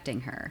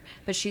affecting her.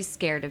 But she's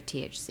scared of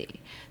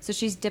THC. So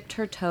she's dipped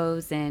her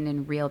toes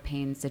in real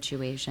pain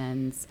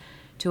situations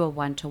to a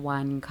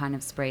one-to-one kind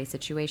of spray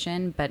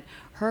situation. But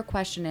her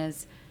question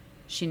is,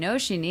 she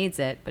knows she needs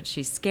it, but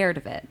she's scared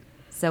of it.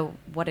 So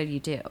what do you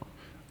do?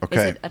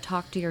 Okay. Is it a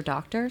talk to your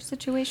doctor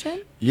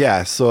situation?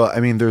 Yeah, so I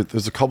mean,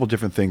 there's a couple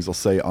different things I'll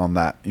say on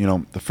that.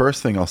 The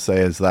first thing I'll say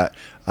is that,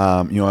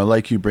 I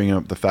like you bringing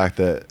up the fact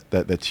that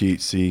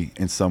THC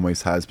in some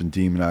ways has been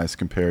demonized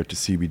compared to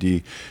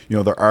CBD.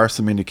 There are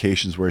some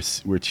indications where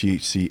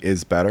THC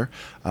is better.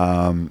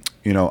 And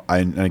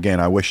again,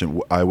 I wish it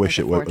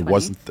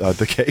wasn't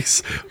the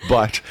case,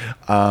 but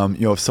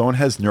if someone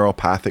has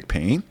neuropathic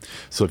pain,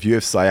 so if you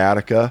have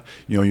sciatica,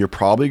 you're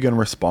probably going to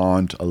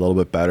respond a little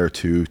bit better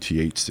to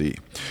THC.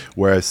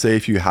 Whereas, say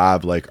if you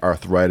have like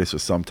arthritis or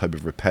some type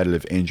of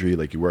repetitive injury,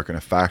 like you work in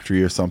a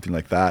factory or something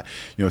like that,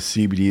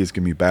 CBD is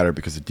going to be better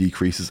because it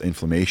decreases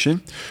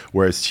inflammation.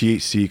 Whereas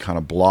THC kind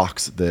of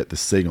blocks the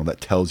signal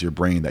that tells your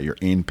brain that you're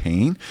in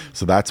pain.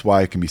 So that's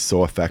why it can be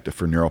so effective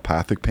for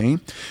neuropathic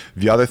pain.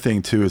 The other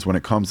thing too is when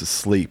it comes to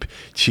sleep,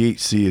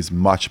 THC is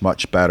much,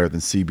 much better than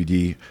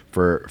CBD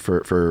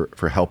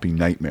for helping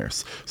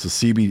nightmares. So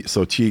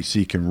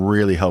THC can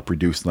really help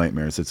reduce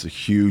nightmares. It's a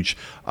huge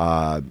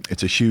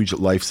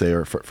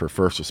lifesaver for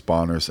first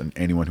responders and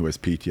anyone who has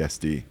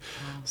PTSD. Wow.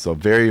 So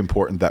very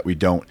important that we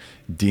don't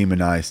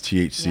demonize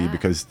THC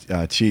because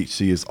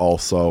THC is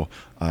also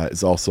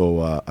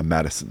a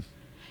medicine.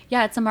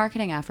 Yeah, it's a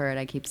marketing effort.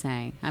 I keep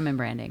saying I'm in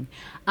branding,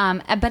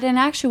 but in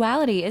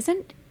actuality,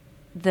 isn't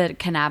the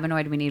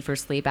cannabinoid we need for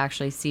sleep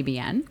actually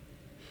CBN,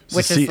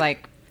 which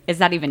is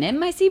that even in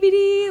my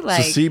CBD?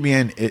 So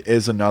CBN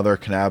is another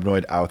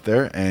cannabinoid out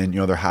there, and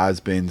there has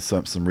been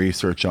some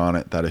research on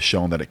it that has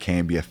shown that it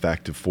can be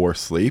effective for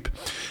sleep.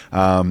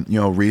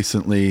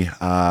 Recently,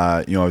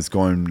 I was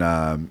going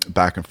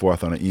back and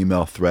forth on an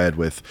email thread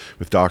with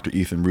Dr.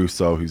 Ethan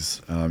Russo,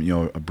 who's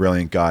a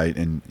brilliant guy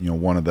and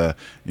one of the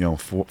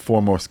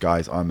foremost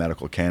guys on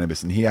medical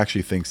cannabis, and he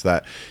actually thinks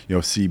that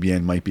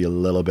CBN might be a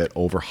little bit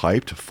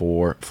overhyped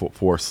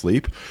for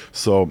sleep.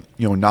 So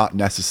not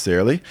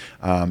necessarily,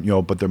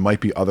 but there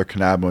might be other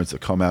cannabinoids that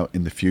come out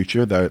in the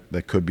future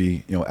that could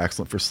be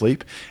excellent for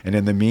sleep. And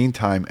in the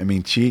meantime, I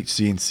mean,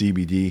 THC and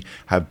CBD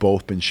have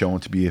both been shown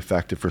to be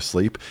effective for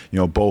sleep,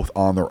 both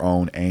on their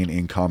own and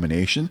in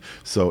combination.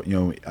 So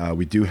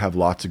we do have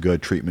lots of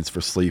good treatments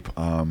for sleep,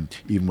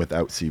 even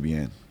without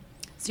CBN.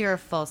 So you're a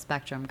full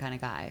spectrum kind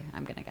of guy,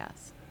 I'm gonna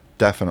guess.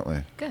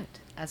 Definitely. Good,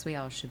 as we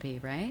all should be,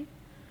 right?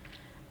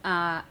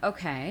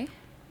 Okay.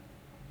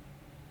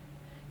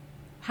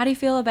 How do you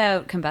feel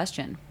about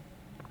combustion?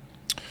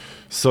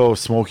 So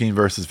smoking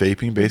versus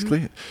vaping, basically.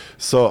 Mm-hmm.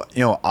 So,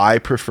 I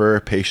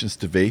prefer patients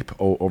to vape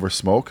over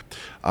smoke.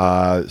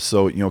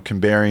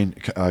 Comparing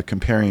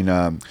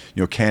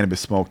cannabis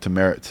smoke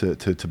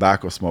to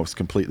tobacco smoke is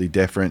completely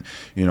different.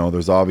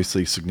 There's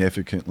obviously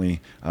significantly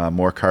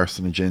more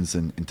carcinogens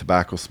in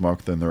tobacco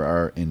smoke than there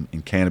are in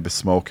cannabis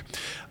smoke.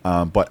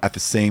 But at the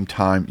same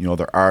time,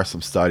 there are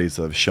some studies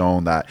that have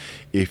shown that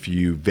if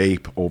you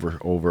vape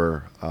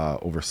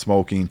over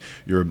smoking,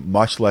 you're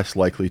much less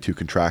likely to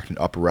contract an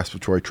upper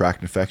respiratory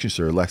tract infection,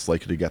 so you're less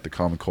likely to get the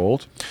common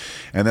cold.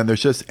 And then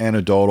there's just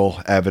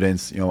anecdotal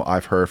evidence.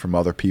 I've heard from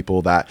other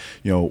people that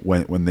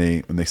when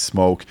they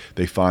smoke,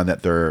 they find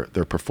that their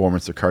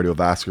performance, their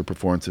cardiovascular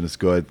performance is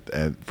good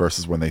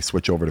versus when they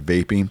switch over to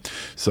vaping.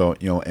 So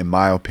in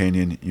my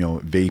opinion,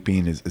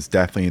 vaping is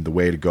definitely the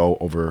way to go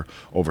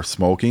over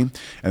smoking.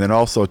 And then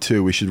also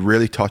too, we should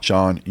really touch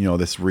on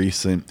this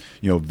recent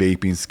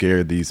vaping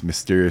scare, these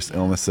mysterious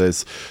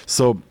illnesses.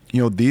 So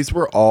these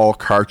were all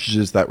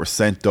cartridges that were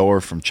sent over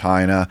from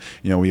China.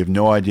 We have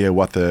no idea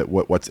what's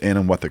in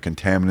them, what the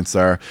contaminants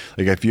are.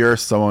 Like if you're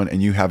someone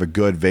and you have a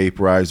good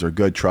vaporizer, a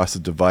good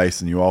trusted device,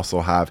 and you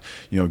also have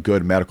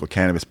good medical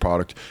cannabis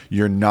product,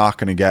 you're not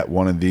going to get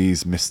one of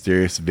these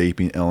mysterious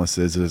vaping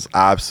illnesses. It is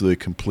absolutely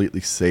completely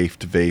safe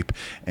to vape,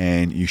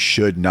 and you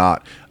should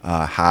not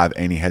have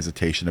any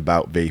hesitation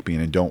about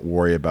vaping, and don't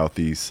worry about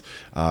these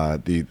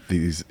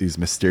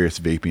mysterious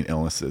vaping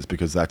illnesses,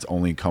 because that's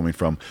only coming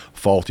from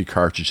faulty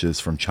cartridges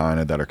from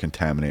China that are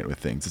contaminated with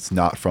things. It's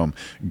not from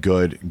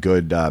good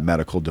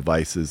medical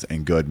devices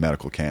and good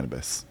medical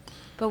cannabis.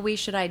 But we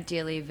should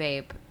ideally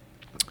vape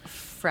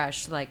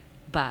fresh, like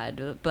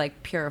bud,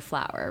 like pure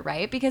flower,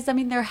 right? Because I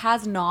mean, there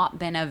has not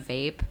been a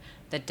vape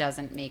that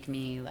doesn't make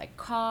me like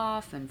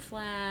cough and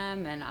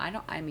phlegm, and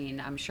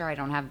I'm sure I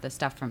don't have the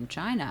stuff from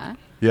China.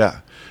 Yeah.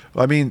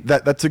 I mean,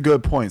 that's a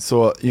good point.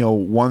 So,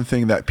 one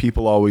thing that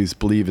people always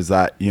believe is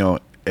that,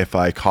 if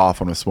I cough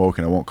when I'm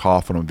smoking, I won't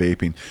cough when I'm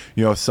vaping.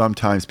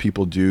 Sometimes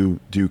people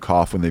do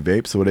cough when they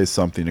vape, so it is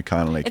something to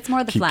kind of like it's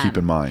more the keep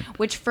in mind.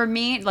 Which for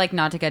me, like,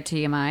 not to get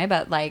TMI,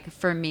 but like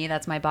for me,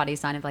 that's my body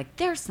sign of like,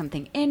 there's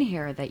something in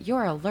here that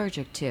you're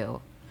allergic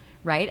to,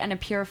 right? And a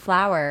pure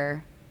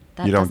flower,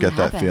 that you don't get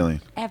that happen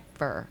feeling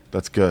ever.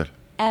 That's good.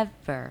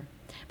 Ever.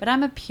 But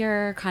I'm a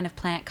pure kind of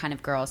plant kind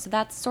of girl, so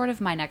that's sort of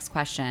my next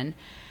question.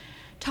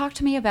 Talk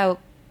to me about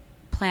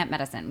plant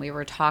medicine. We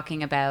were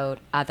talking about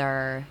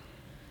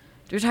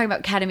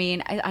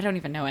ketamine. I don't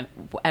even know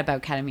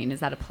about ketamine. Is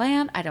that a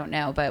plant? I don't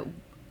know. But,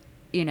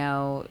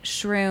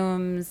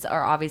 shrooms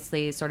are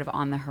obviously sort of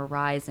on the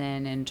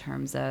horizon in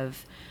terms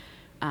of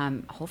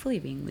hopefully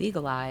being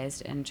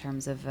legalized in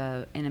terms of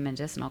in a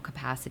medicinal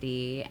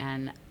capacity.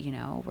 And,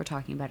 we're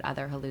talking about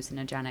other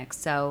hallucinogenics.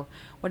 So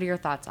what are your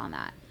thoughts on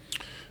that?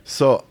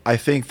 So I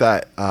think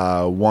that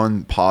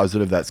one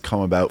positive that's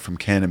come about from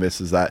cannabis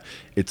is that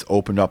it's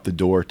opened up the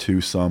door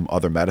to some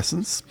other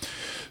medicines.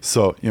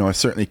 So, I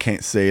certainly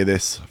can't say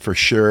this for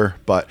sure,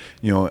 but,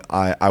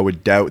 I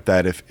would doubt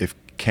that if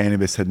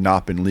cannabis had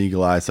not been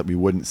legalized, that we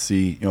wouldn't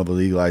see, the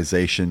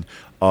legalization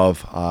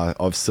of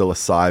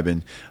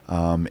psilocybin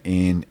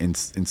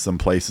in some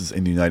places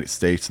in the United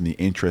States, and the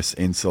interest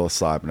in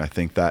psilocybin. I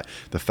think that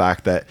the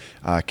fact that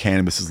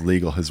cannabis is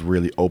legal has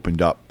really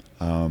opened up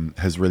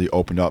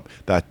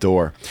that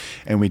door.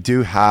 And we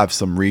do have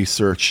some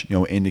research,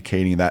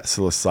 indicating that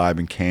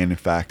psilocybin can in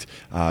fact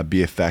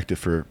be effective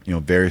for,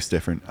 various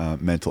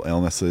different mental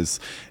illnesses.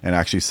 And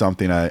actually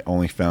something I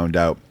only found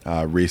out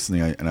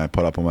recently, and I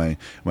put up on my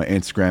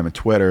Instagram and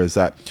Twitter, is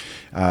that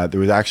there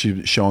was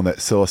actually shown that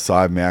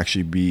psilocybin may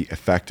actually be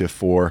effective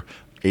for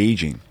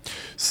aging.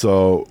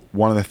 So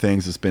one of the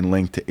things that's been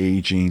linked to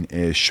aging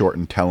is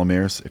shortened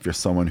telomeres. If you're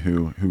someone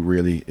who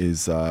really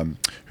is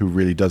who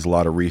really does a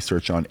lot of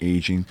research on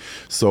aging,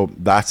 so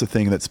that's the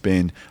thing that's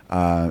been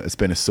it's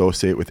been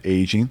associated with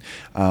aging,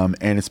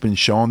 and it's been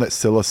shown that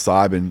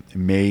psilocybin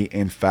may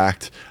in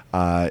fact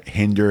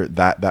hinder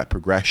that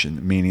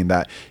progression, meaning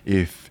that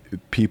if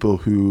people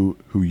who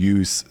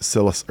use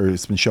psilocybin, or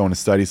it's been shown in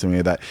studies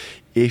anyway, that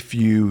if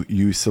you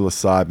use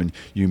psilocybin,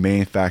 you may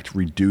in fact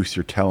reduce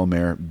your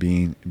telomere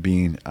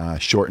being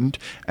shortened,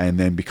 and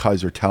then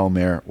because your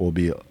telomere will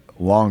be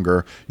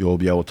longer, you'll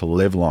be able to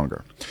live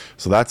longer.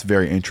 So that's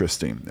very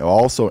interesting.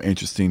 Also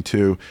interesting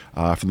too,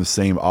 from the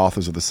same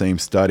authors of the same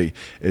study,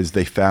 is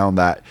they found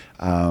that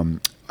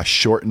a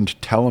shortened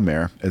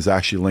telomere is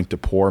actually linked to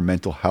poor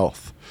mental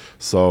health.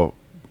 So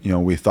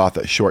we thought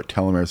that short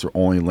telomeres are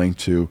only linked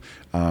to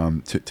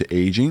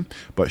aging,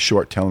 but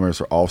short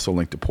telomeres are also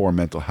linked to poor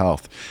mental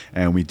health.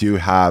 And we do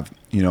have,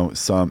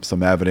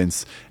 some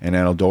evidence and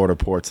anecdotal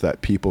reports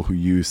that people who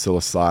use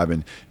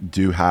psilocybin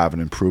do have an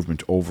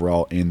improvement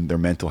overall in their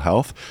mental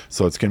health.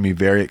 So it's going to be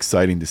very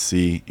exciting to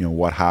see,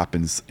 what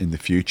happens in the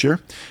future.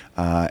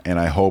 And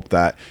I hope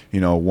that,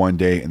 one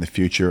day in the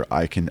future,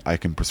 I can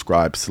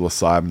prescribe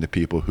psilocybin to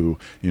people who,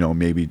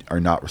 maybe are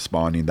not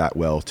responding that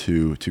well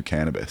to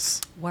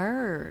cannabis.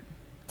 Word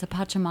to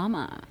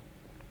Pachamama.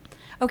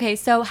 Okay,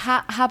 so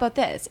how about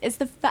this?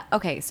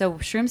 Okay, so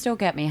shrooms don't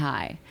get me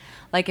high.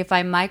 Like if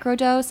I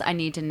microdose, I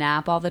need to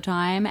nap all the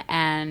time.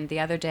 And the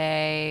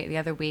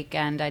other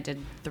weekend, I did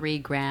 3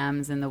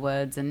 grams in the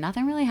woods and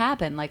nothing really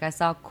happened. Like I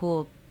saw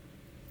cool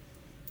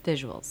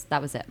visuals.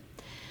 That was it.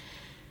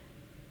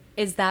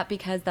 Is that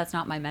because that's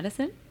not my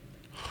medicine?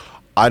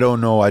 I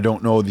don't know. I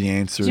don't know the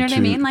answer to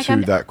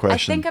that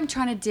question. I think I'm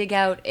trying to dig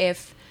out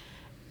because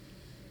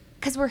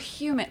we're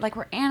human, like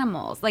we're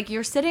animals. Like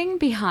you're sitting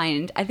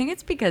behind, I think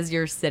it's because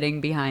you're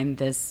sitting behind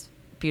this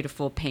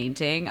beautiful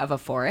painting of a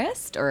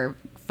forest or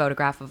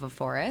photograph of a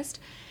forest.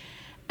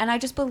 And I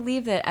just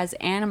believe that as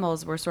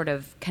animals, we're sort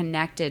of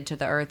connected to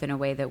the earth in a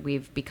way that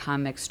we've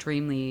become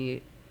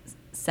extremely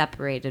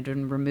separated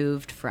and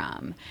removed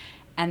from.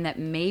 And that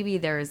maybe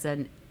there's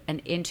an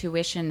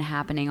intuition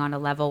happening on a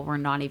level we're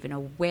not even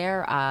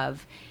aware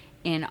of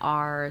in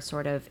our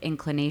sort of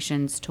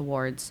inclinations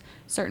towards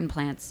certain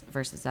plants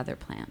versus other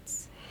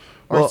plants,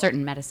 or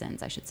certain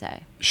medicines, I should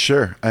say.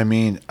 Sure. I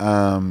mean,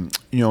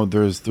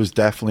 there's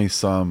definitely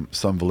some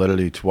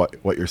validity to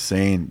what you're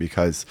saying,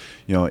 because,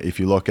 if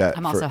you look at,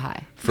 I'm also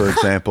high. For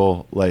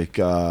example, like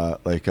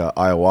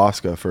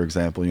ayahuasca, for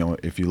example,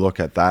 if you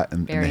look at that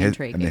and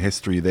the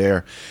history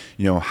there,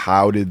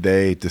 how did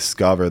they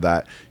discover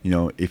that,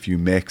 if you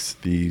mix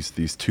these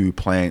 2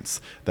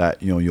 plants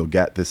that, you'll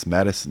get this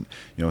medicine,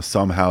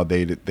 somehow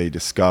they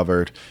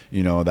discovered,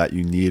 that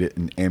you needed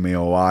an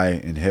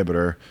MAOI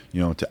inhibitor,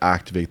 to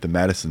activate the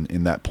medicine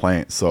in that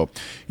plant. So,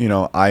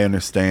 I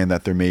understand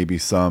that there may be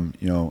some,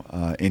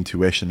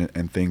 intuition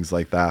and things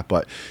like that,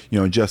 but,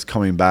 just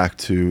coming back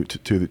to the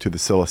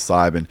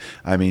psilocybin,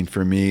 I mean,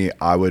 for me,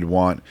 I would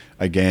want,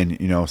 again,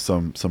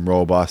 some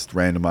robust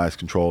randomized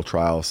control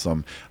trials,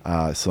 some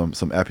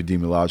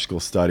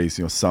epidemiological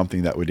studies,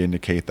 something that would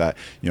indicate that,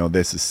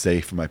 this is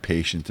safe for my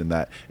patient and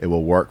that it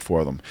will work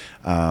for them.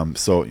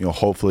 So,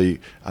 hopefully,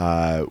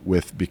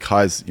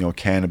 because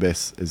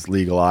cannabis is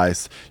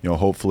legalized,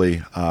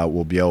 hopefully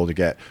we'll be able to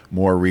get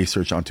more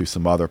research onto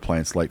some other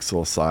plants like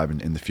psilocybin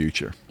in the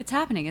future. It's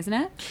happening, isn't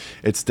it?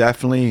 It's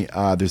definitely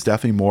there's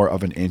definitely more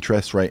of an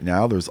interest right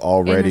now. There's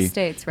already in the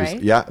States,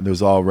 right?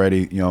 There's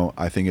already,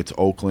 I think it's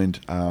Oakland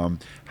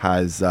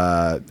has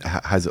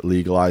it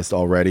legalized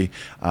already,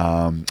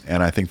 and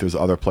I think there's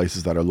other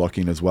places that are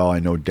looking as well. I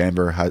know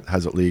Denver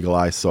has it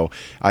legalized, so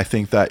I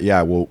think that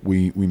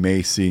we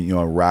may see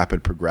a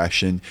rapid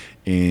progression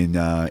in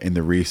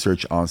the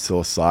research on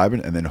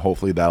psilocybin, and then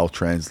hopefully that'll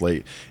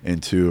translate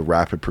into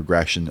rapid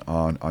progression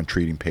on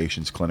treating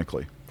patients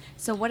clinically.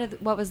 So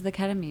what was the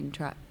ketamine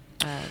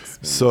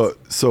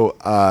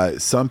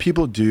Some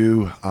people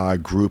do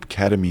group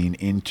ketamine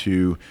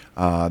into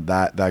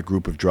that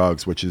group of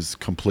drugs, which is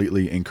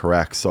completely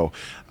incorrect. So,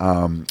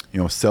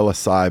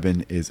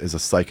 psilocybin is a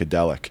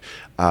psychedelic,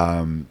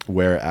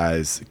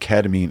 whereas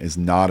ketamine is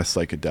not a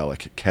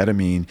psychedelic.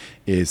 Ketamine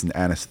is an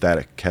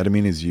anesthetic.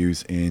 Ketamine is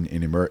used in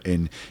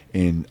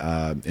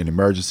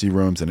emergency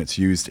rooms, and it's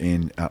used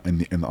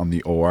on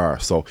the OR.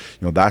 So,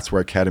 that's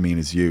where ketamine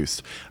is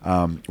used.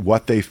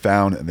 What they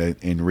found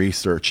in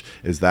research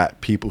is that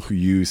people who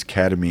use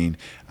ketamine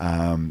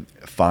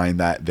find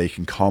that they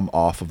can come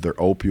off of their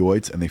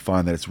opioids, and they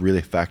find that it's really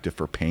effective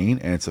for pain,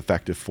 and it's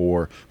effective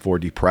for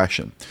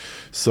depression.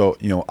 So,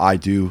 I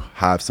do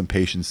have some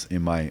patients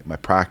in my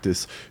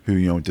practice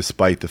who,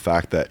 despite the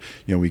fact that,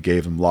 we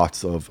gave them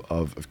lots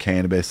of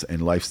cannabis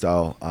and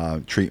lifestyle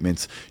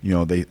treatments,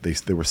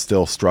 they were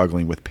still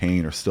struggling with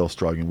pain or still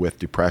struggling with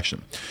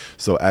depression.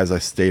 So as I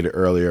stated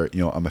earlier,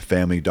 I'm a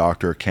family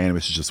doctor.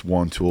 Cannabis is just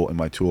one tool in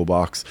my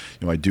toolbox.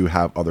 I do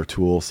have other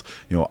tools.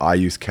 I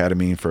use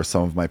ketamine for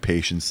some of my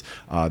patients.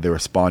 They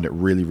responded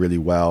really, really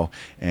well.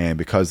 And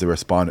because they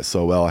responded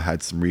so well, I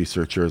had some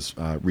researchers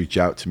reach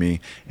out to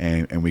me,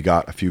 and we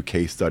got a few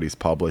case studies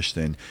published.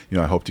 And,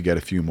 I hope to get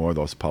a few more of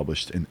those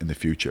published in the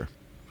future.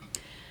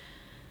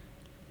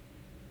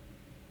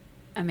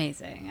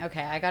 Amazing.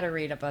 Okay, I got to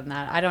read up on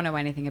that. I don't know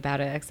anything about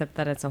it except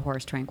that it's a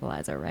horse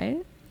tranquilizer,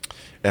 right?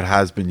 It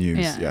has been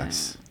used, yeah,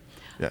 yes.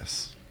 Yeah.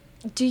 Yes.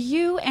 Do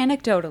you,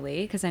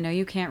 anecdotally, because I know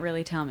you can't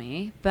really tell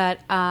me,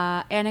 but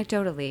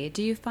anecdotally,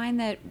 do you find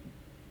that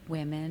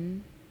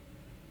women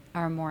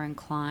are more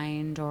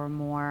inclined or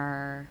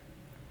more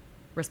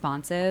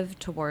responsive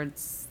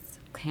towards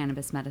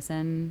cannabis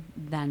medicine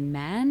than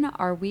men?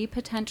 Are we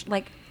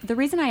the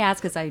reason I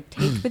ask is I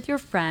taped with your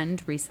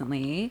friend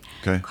recently,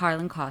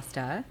 Carlin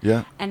Costa.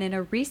 Yeah. And in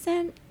a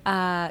recent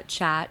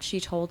chat, she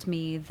told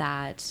me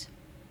that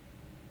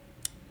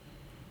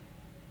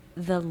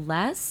the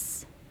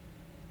less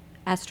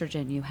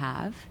estrogen you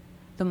have,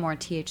 the more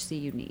THC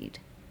you need.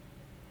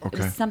 Okay.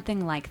 It was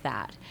something like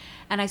that.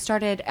 And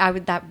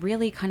that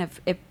really kind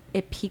of,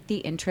 it piqued the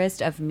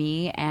interest of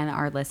me and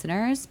our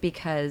listeners,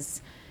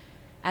 because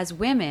as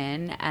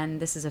women, and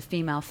this is a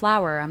female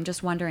flower, I'm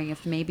just wondering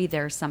if maybe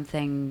there's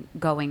something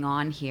going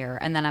on here.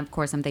 And then, of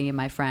course, I'm thinking of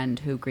my friend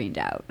who greened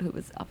out, who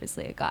was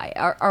obviously a guy.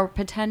 Are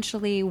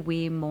potentially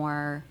we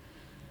more,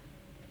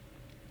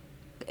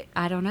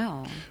 I don't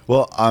know.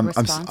 Well, I'm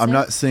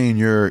not saying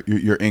you're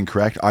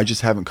incorrect. I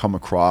just haven't come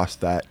across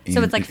that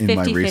so it's like in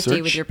my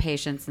 50-50 with your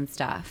patients and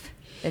stuff.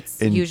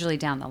 It's usually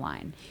down the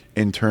line.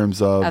 In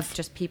terms of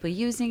just people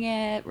using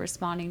it,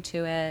 responding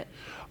to it.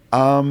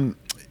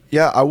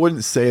 Yeah, I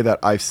wouldn't say that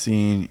I've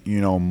seen,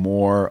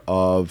 more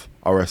of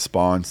a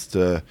response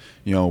to,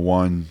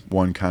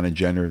 one kind of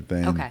gender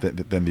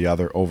than the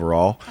other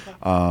overall. Okay.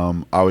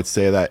 I would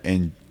say that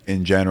in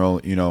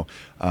general,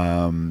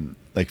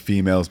 like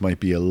females might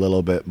be a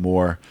little bit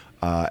more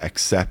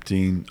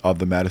accepting of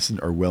the medicine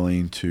or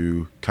willing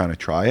to kind of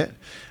try it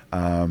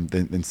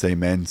than say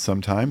men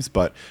sometimes.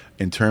 But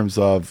in terms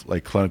of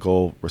like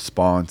clinical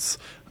response,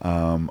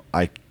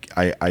 I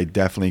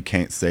definitely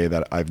can't say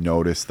that I've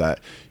noticed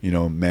that,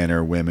 men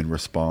or women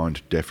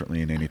respond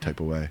differently in any type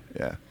of way.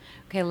 Yeah.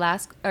 Okay,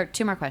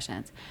 two more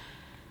questions.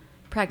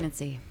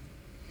 Pregnancy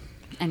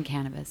and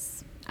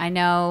cannabis. I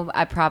know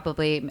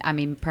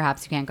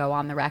perhaps you can't go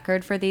on the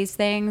record for these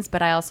things,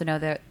 but I also know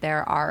that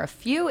there are a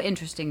few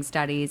interesting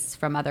studies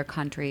from other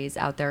countries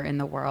out there in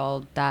the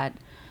world that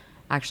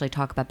actually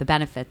talk about the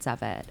benefits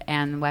of it.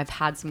 And I've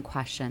had some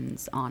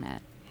questions on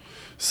it.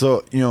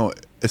 So,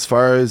 as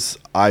far as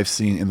I've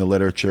seen in the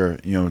literature,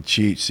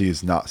 THC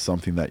is not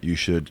something that you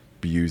should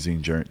be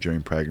using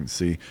during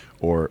pregnancy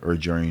or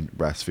during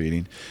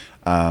breastfeeding.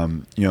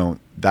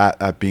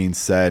 That being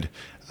said,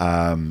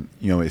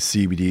 is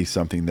CBD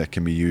something that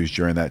can be used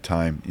during that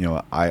time?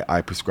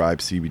 I prescribe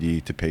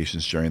CBD to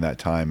patients during that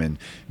time, and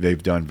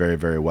they've done very,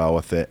 very well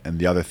with it. And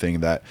the other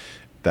thing that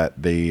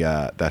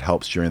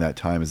helps during that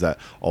time is that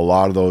a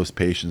lot of those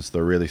patients,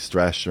 they're really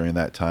stressed during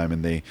that time,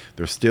 and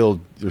they're still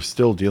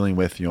dealing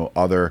with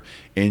other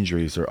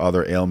injuries or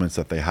other ailments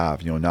that they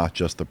have, not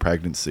just the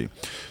pregnancy.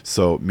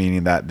 So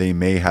meaning that they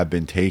may have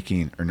been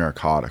taking a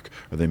narcotic,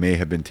 or they may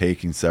have been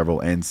taking several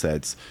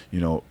NSAIDs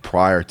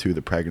prior to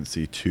the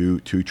pregnancy to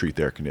treat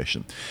their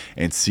condition.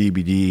 And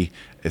CBD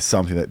is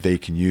something that they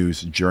can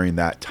use during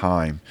that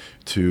time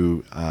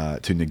to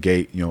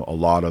negate a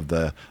lot of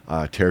the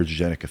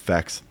teratogenic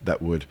effects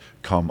that would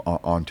come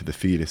onto the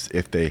fetus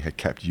if they had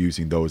kept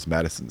using those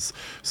medicines.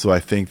 So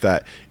I think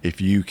that if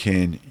you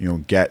can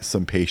get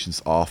some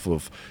patients off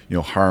of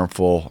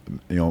harmful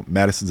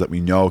medicines that we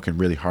know can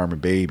really harm a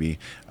baby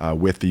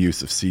with the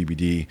use of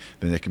CBD,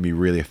 then it can be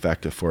really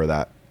effective for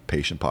that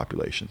patient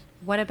population.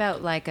 What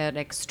about like an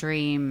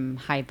extreme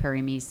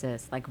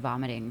hyperemesis, like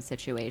vomiting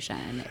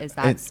situation? Is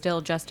that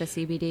still just a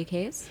CBD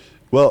case?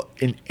 Well,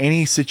 in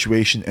any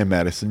situation in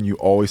medicine, you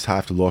always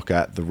have to look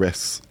at the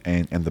risks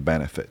and the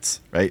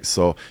benefits, right?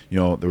 So,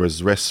 there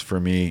was risks for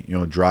me,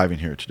 driving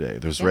here today.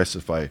 There's risks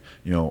if I,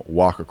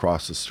 walk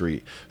across the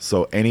street.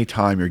 So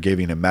anytime you're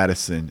giving a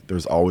medicine,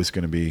 there's always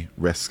going to be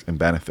risks and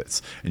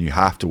benefits, and you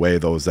have to weigh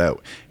those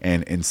out.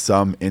 And in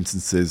some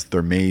instances,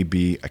 there may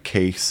be a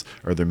case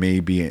or there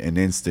may be an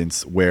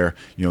instance where,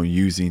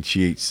 using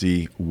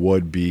THC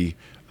would be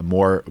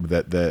more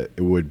that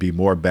it would be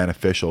more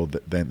beneficial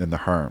than the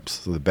harms.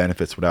 So the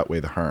benefits would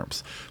outweigh the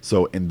harms.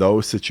 So in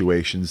those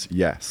situations,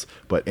 yes,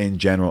 but in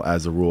general,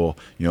 as a rule,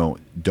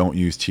 don't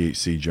use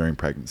THC during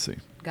pregnancy.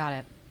 Got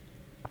it.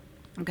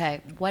 Okay,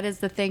 what is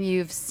the thing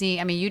you've seen?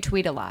 I mean, you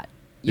tweet a lot.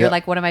 You're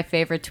like one of my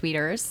favorite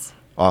tweeters.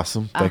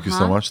 Awesome. Thank you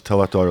so much. Tell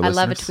that to our listeners.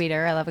 I love a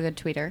tweeter. I love a good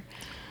tweeter.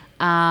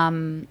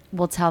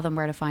 We'll tell them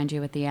where to find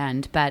you at the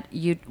end. But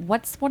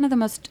what's one of the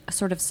most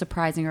sort of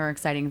surprising or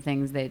exciting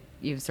things that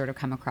you've sort of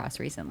come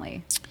across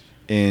recently?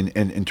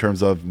 In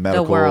terms of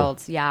medical, the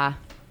world, yeah.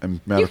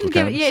 And medical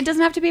cannabis? It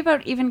doesn't have to be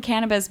about even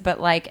cannabis, but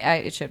like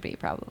it should be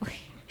probably.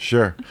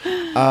 Sure.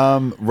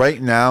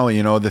 Right now,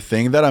 the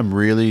thing that I'm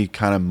really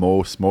kind of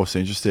most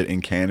interested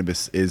in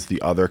cannabis is the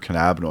other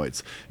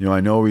cannabinoids. I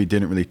know we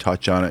didn't really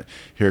touch on it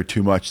here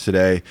too much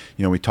today.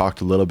 We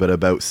talked a little bit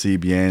about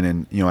CBN,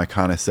 and I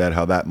kind of said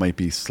how that might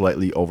be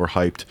slightly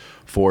overhyped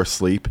for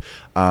sleep.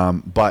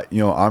 But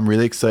I'm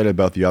really excited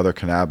about the other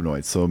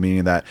cannabinoids. So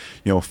meaning that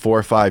 4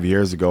 or 5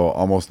 years ago,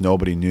 almost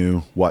nobody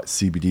knew what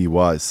CBD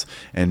was,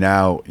 and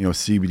now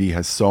CBD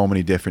has so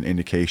many different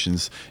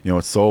indications.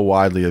 It's so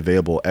widely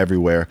available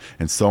everywhere,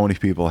 and so many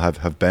people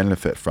have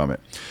benefit from it.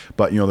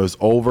 But there's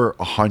over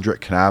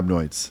 100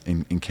 cannabinoids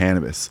in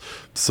cannabis.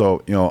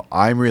 So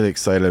I'm really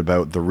excited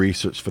about the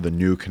research for the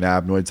new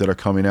cannabinoids that are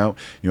coming out.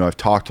 I've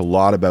talked a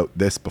lot about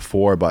this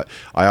before, but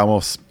I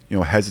almost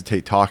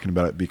hesitate talking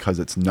about it because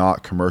it's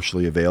not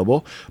commercially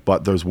available.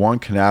 But there's one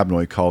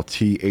cannabinoid called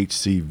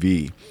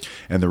THCV.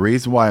 And the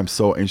reason why I'm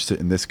so interested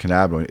in this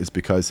cannabinoid is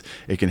because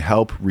it can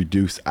help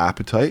reduce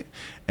appetite,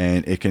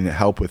 and it can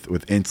help with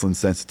insulin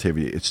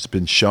sensitivity. It's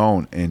been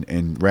shown in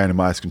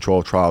randomized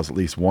controlled trials, at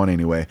least one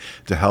anyway,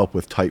 to help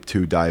with type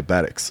 2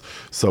 diabetics.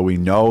 So we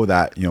know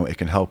that it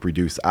can help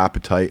reduce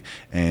appetite,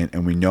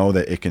 and we know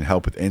that it can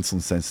help with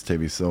insulin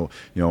sensitivity. So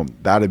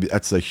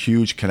that's a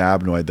huge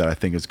cannabinoid that I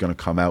think is going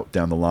to come out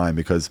down the line,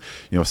 because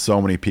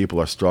so many people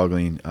are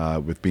struggling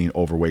with being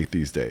overweight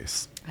these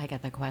days. I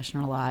get that question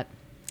a lot.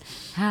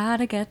 How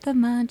to get the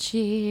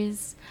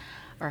munchies,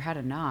 or how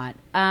to not.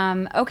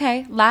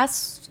 Okay,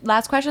 last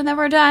question, then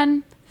we're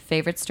done.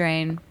 Favorite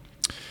strain?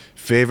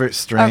 Favorite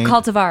strain? Or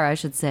cultivar, I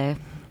should say.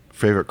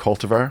 Favorite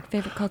cultivar?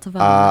 Favorite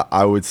cultivar.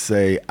 I would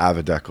say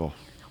Avodekel.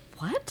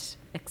 What?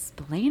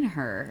 Explain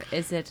her.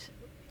 Is it...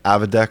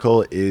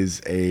 Avodekel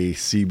is a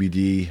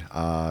CBD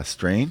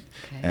strain,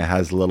 and it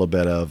has a little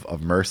bit of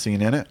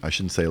myrcene in it. I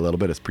shouldn't say a little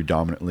bit. It's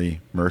predominantly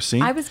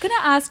myrcene. I was going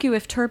to ask you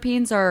if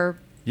terpenes are...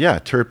 Yeah,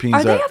 terpenes are...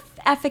 Are they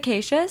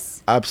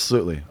efficacious?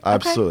 Absolutely.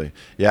 Okay.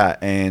 Yeah,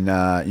 and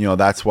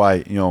that's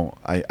why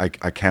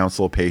I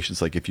counsel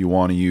patients, like, if you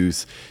want to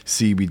use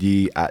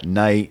CBD at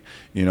night,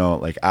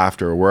 like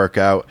after a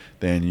workout,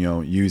 then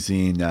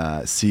using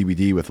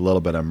CBD with a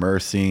little bit of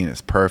myrcene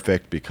is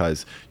perfect,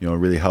 because it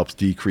really helps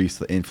decrease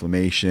the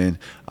inflammation,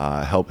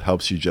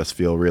 helps you just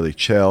feel really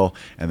chill,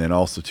 and then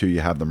also too, you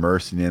have the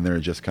myrcene in there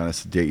to just kind of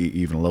sedate you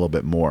even a little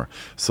bit more.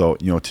 So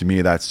to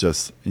me, that's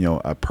just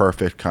a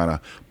perfect kind of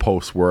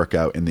post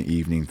workout in the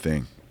evening thing.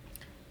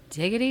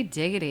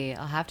 Diggity.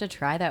 I'll have to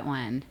try that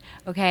one.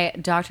 Okay,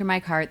 Dr.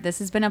 Mike Hart, this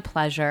has been a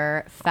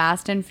pleasure.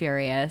 Fast and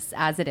furious,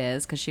 as it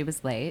is, because she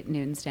was late,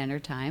 noon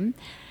standard time.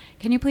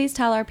 Can you please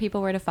tell our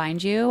people where to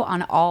find you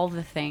on all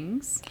the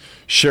things?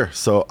 Sure.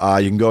 So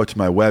you can go to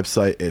my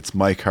website. It's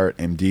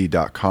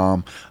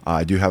mikehartmd.com.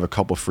 I do have a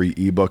couple free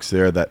ebooks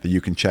there that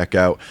you can check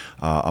out.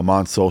 I'm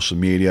on social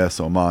media.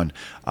 So I'm on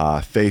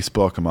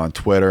Facebook. I'm on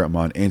Twitter. I'm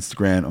on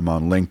Instagram. I'm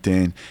on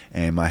LinkedIn.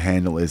 And my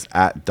handle is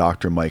at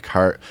Dr. Mike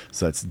Hart.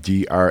 So that's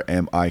DRMIKEHART.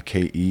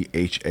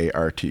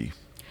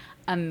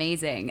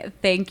 Amazing.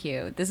 Thank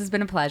you. This has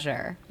been a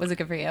pleasure. Was it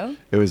good for you?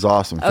 It was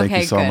awesome. Thank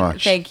you so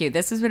much. Thank you.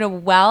 This has been a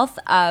wealth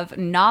of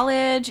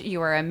knowledge.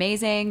 You are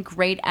amazing.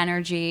 Great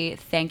energy.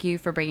 Thank you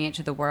for bringing it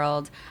to the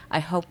world. I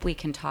hope we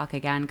can talk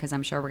again, because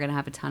I'm sure we're going to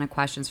have a ton of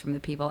questions from the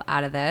people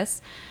out of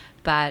this.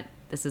 But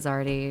this is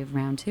already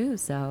round 2.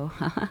 So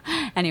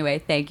anyway,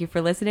 thank you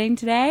for listening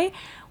today.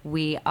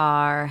 We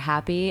are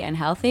happy and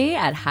healthy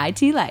at High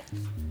Tea Life.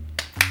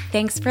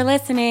 Thanks for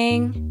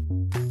listening.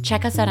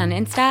 Check us out on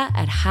Insta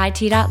at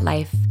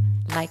hightea.life.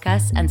 Like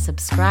us and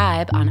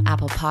subscribe on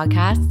Apple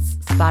Podcasts,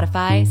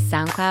 Spotify,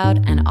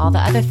 SoundCloud, and all the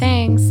other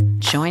things.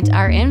 Join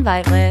our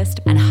invite list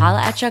and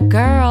holla at your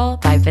girl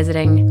by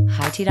visiting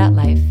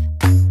hightea.life.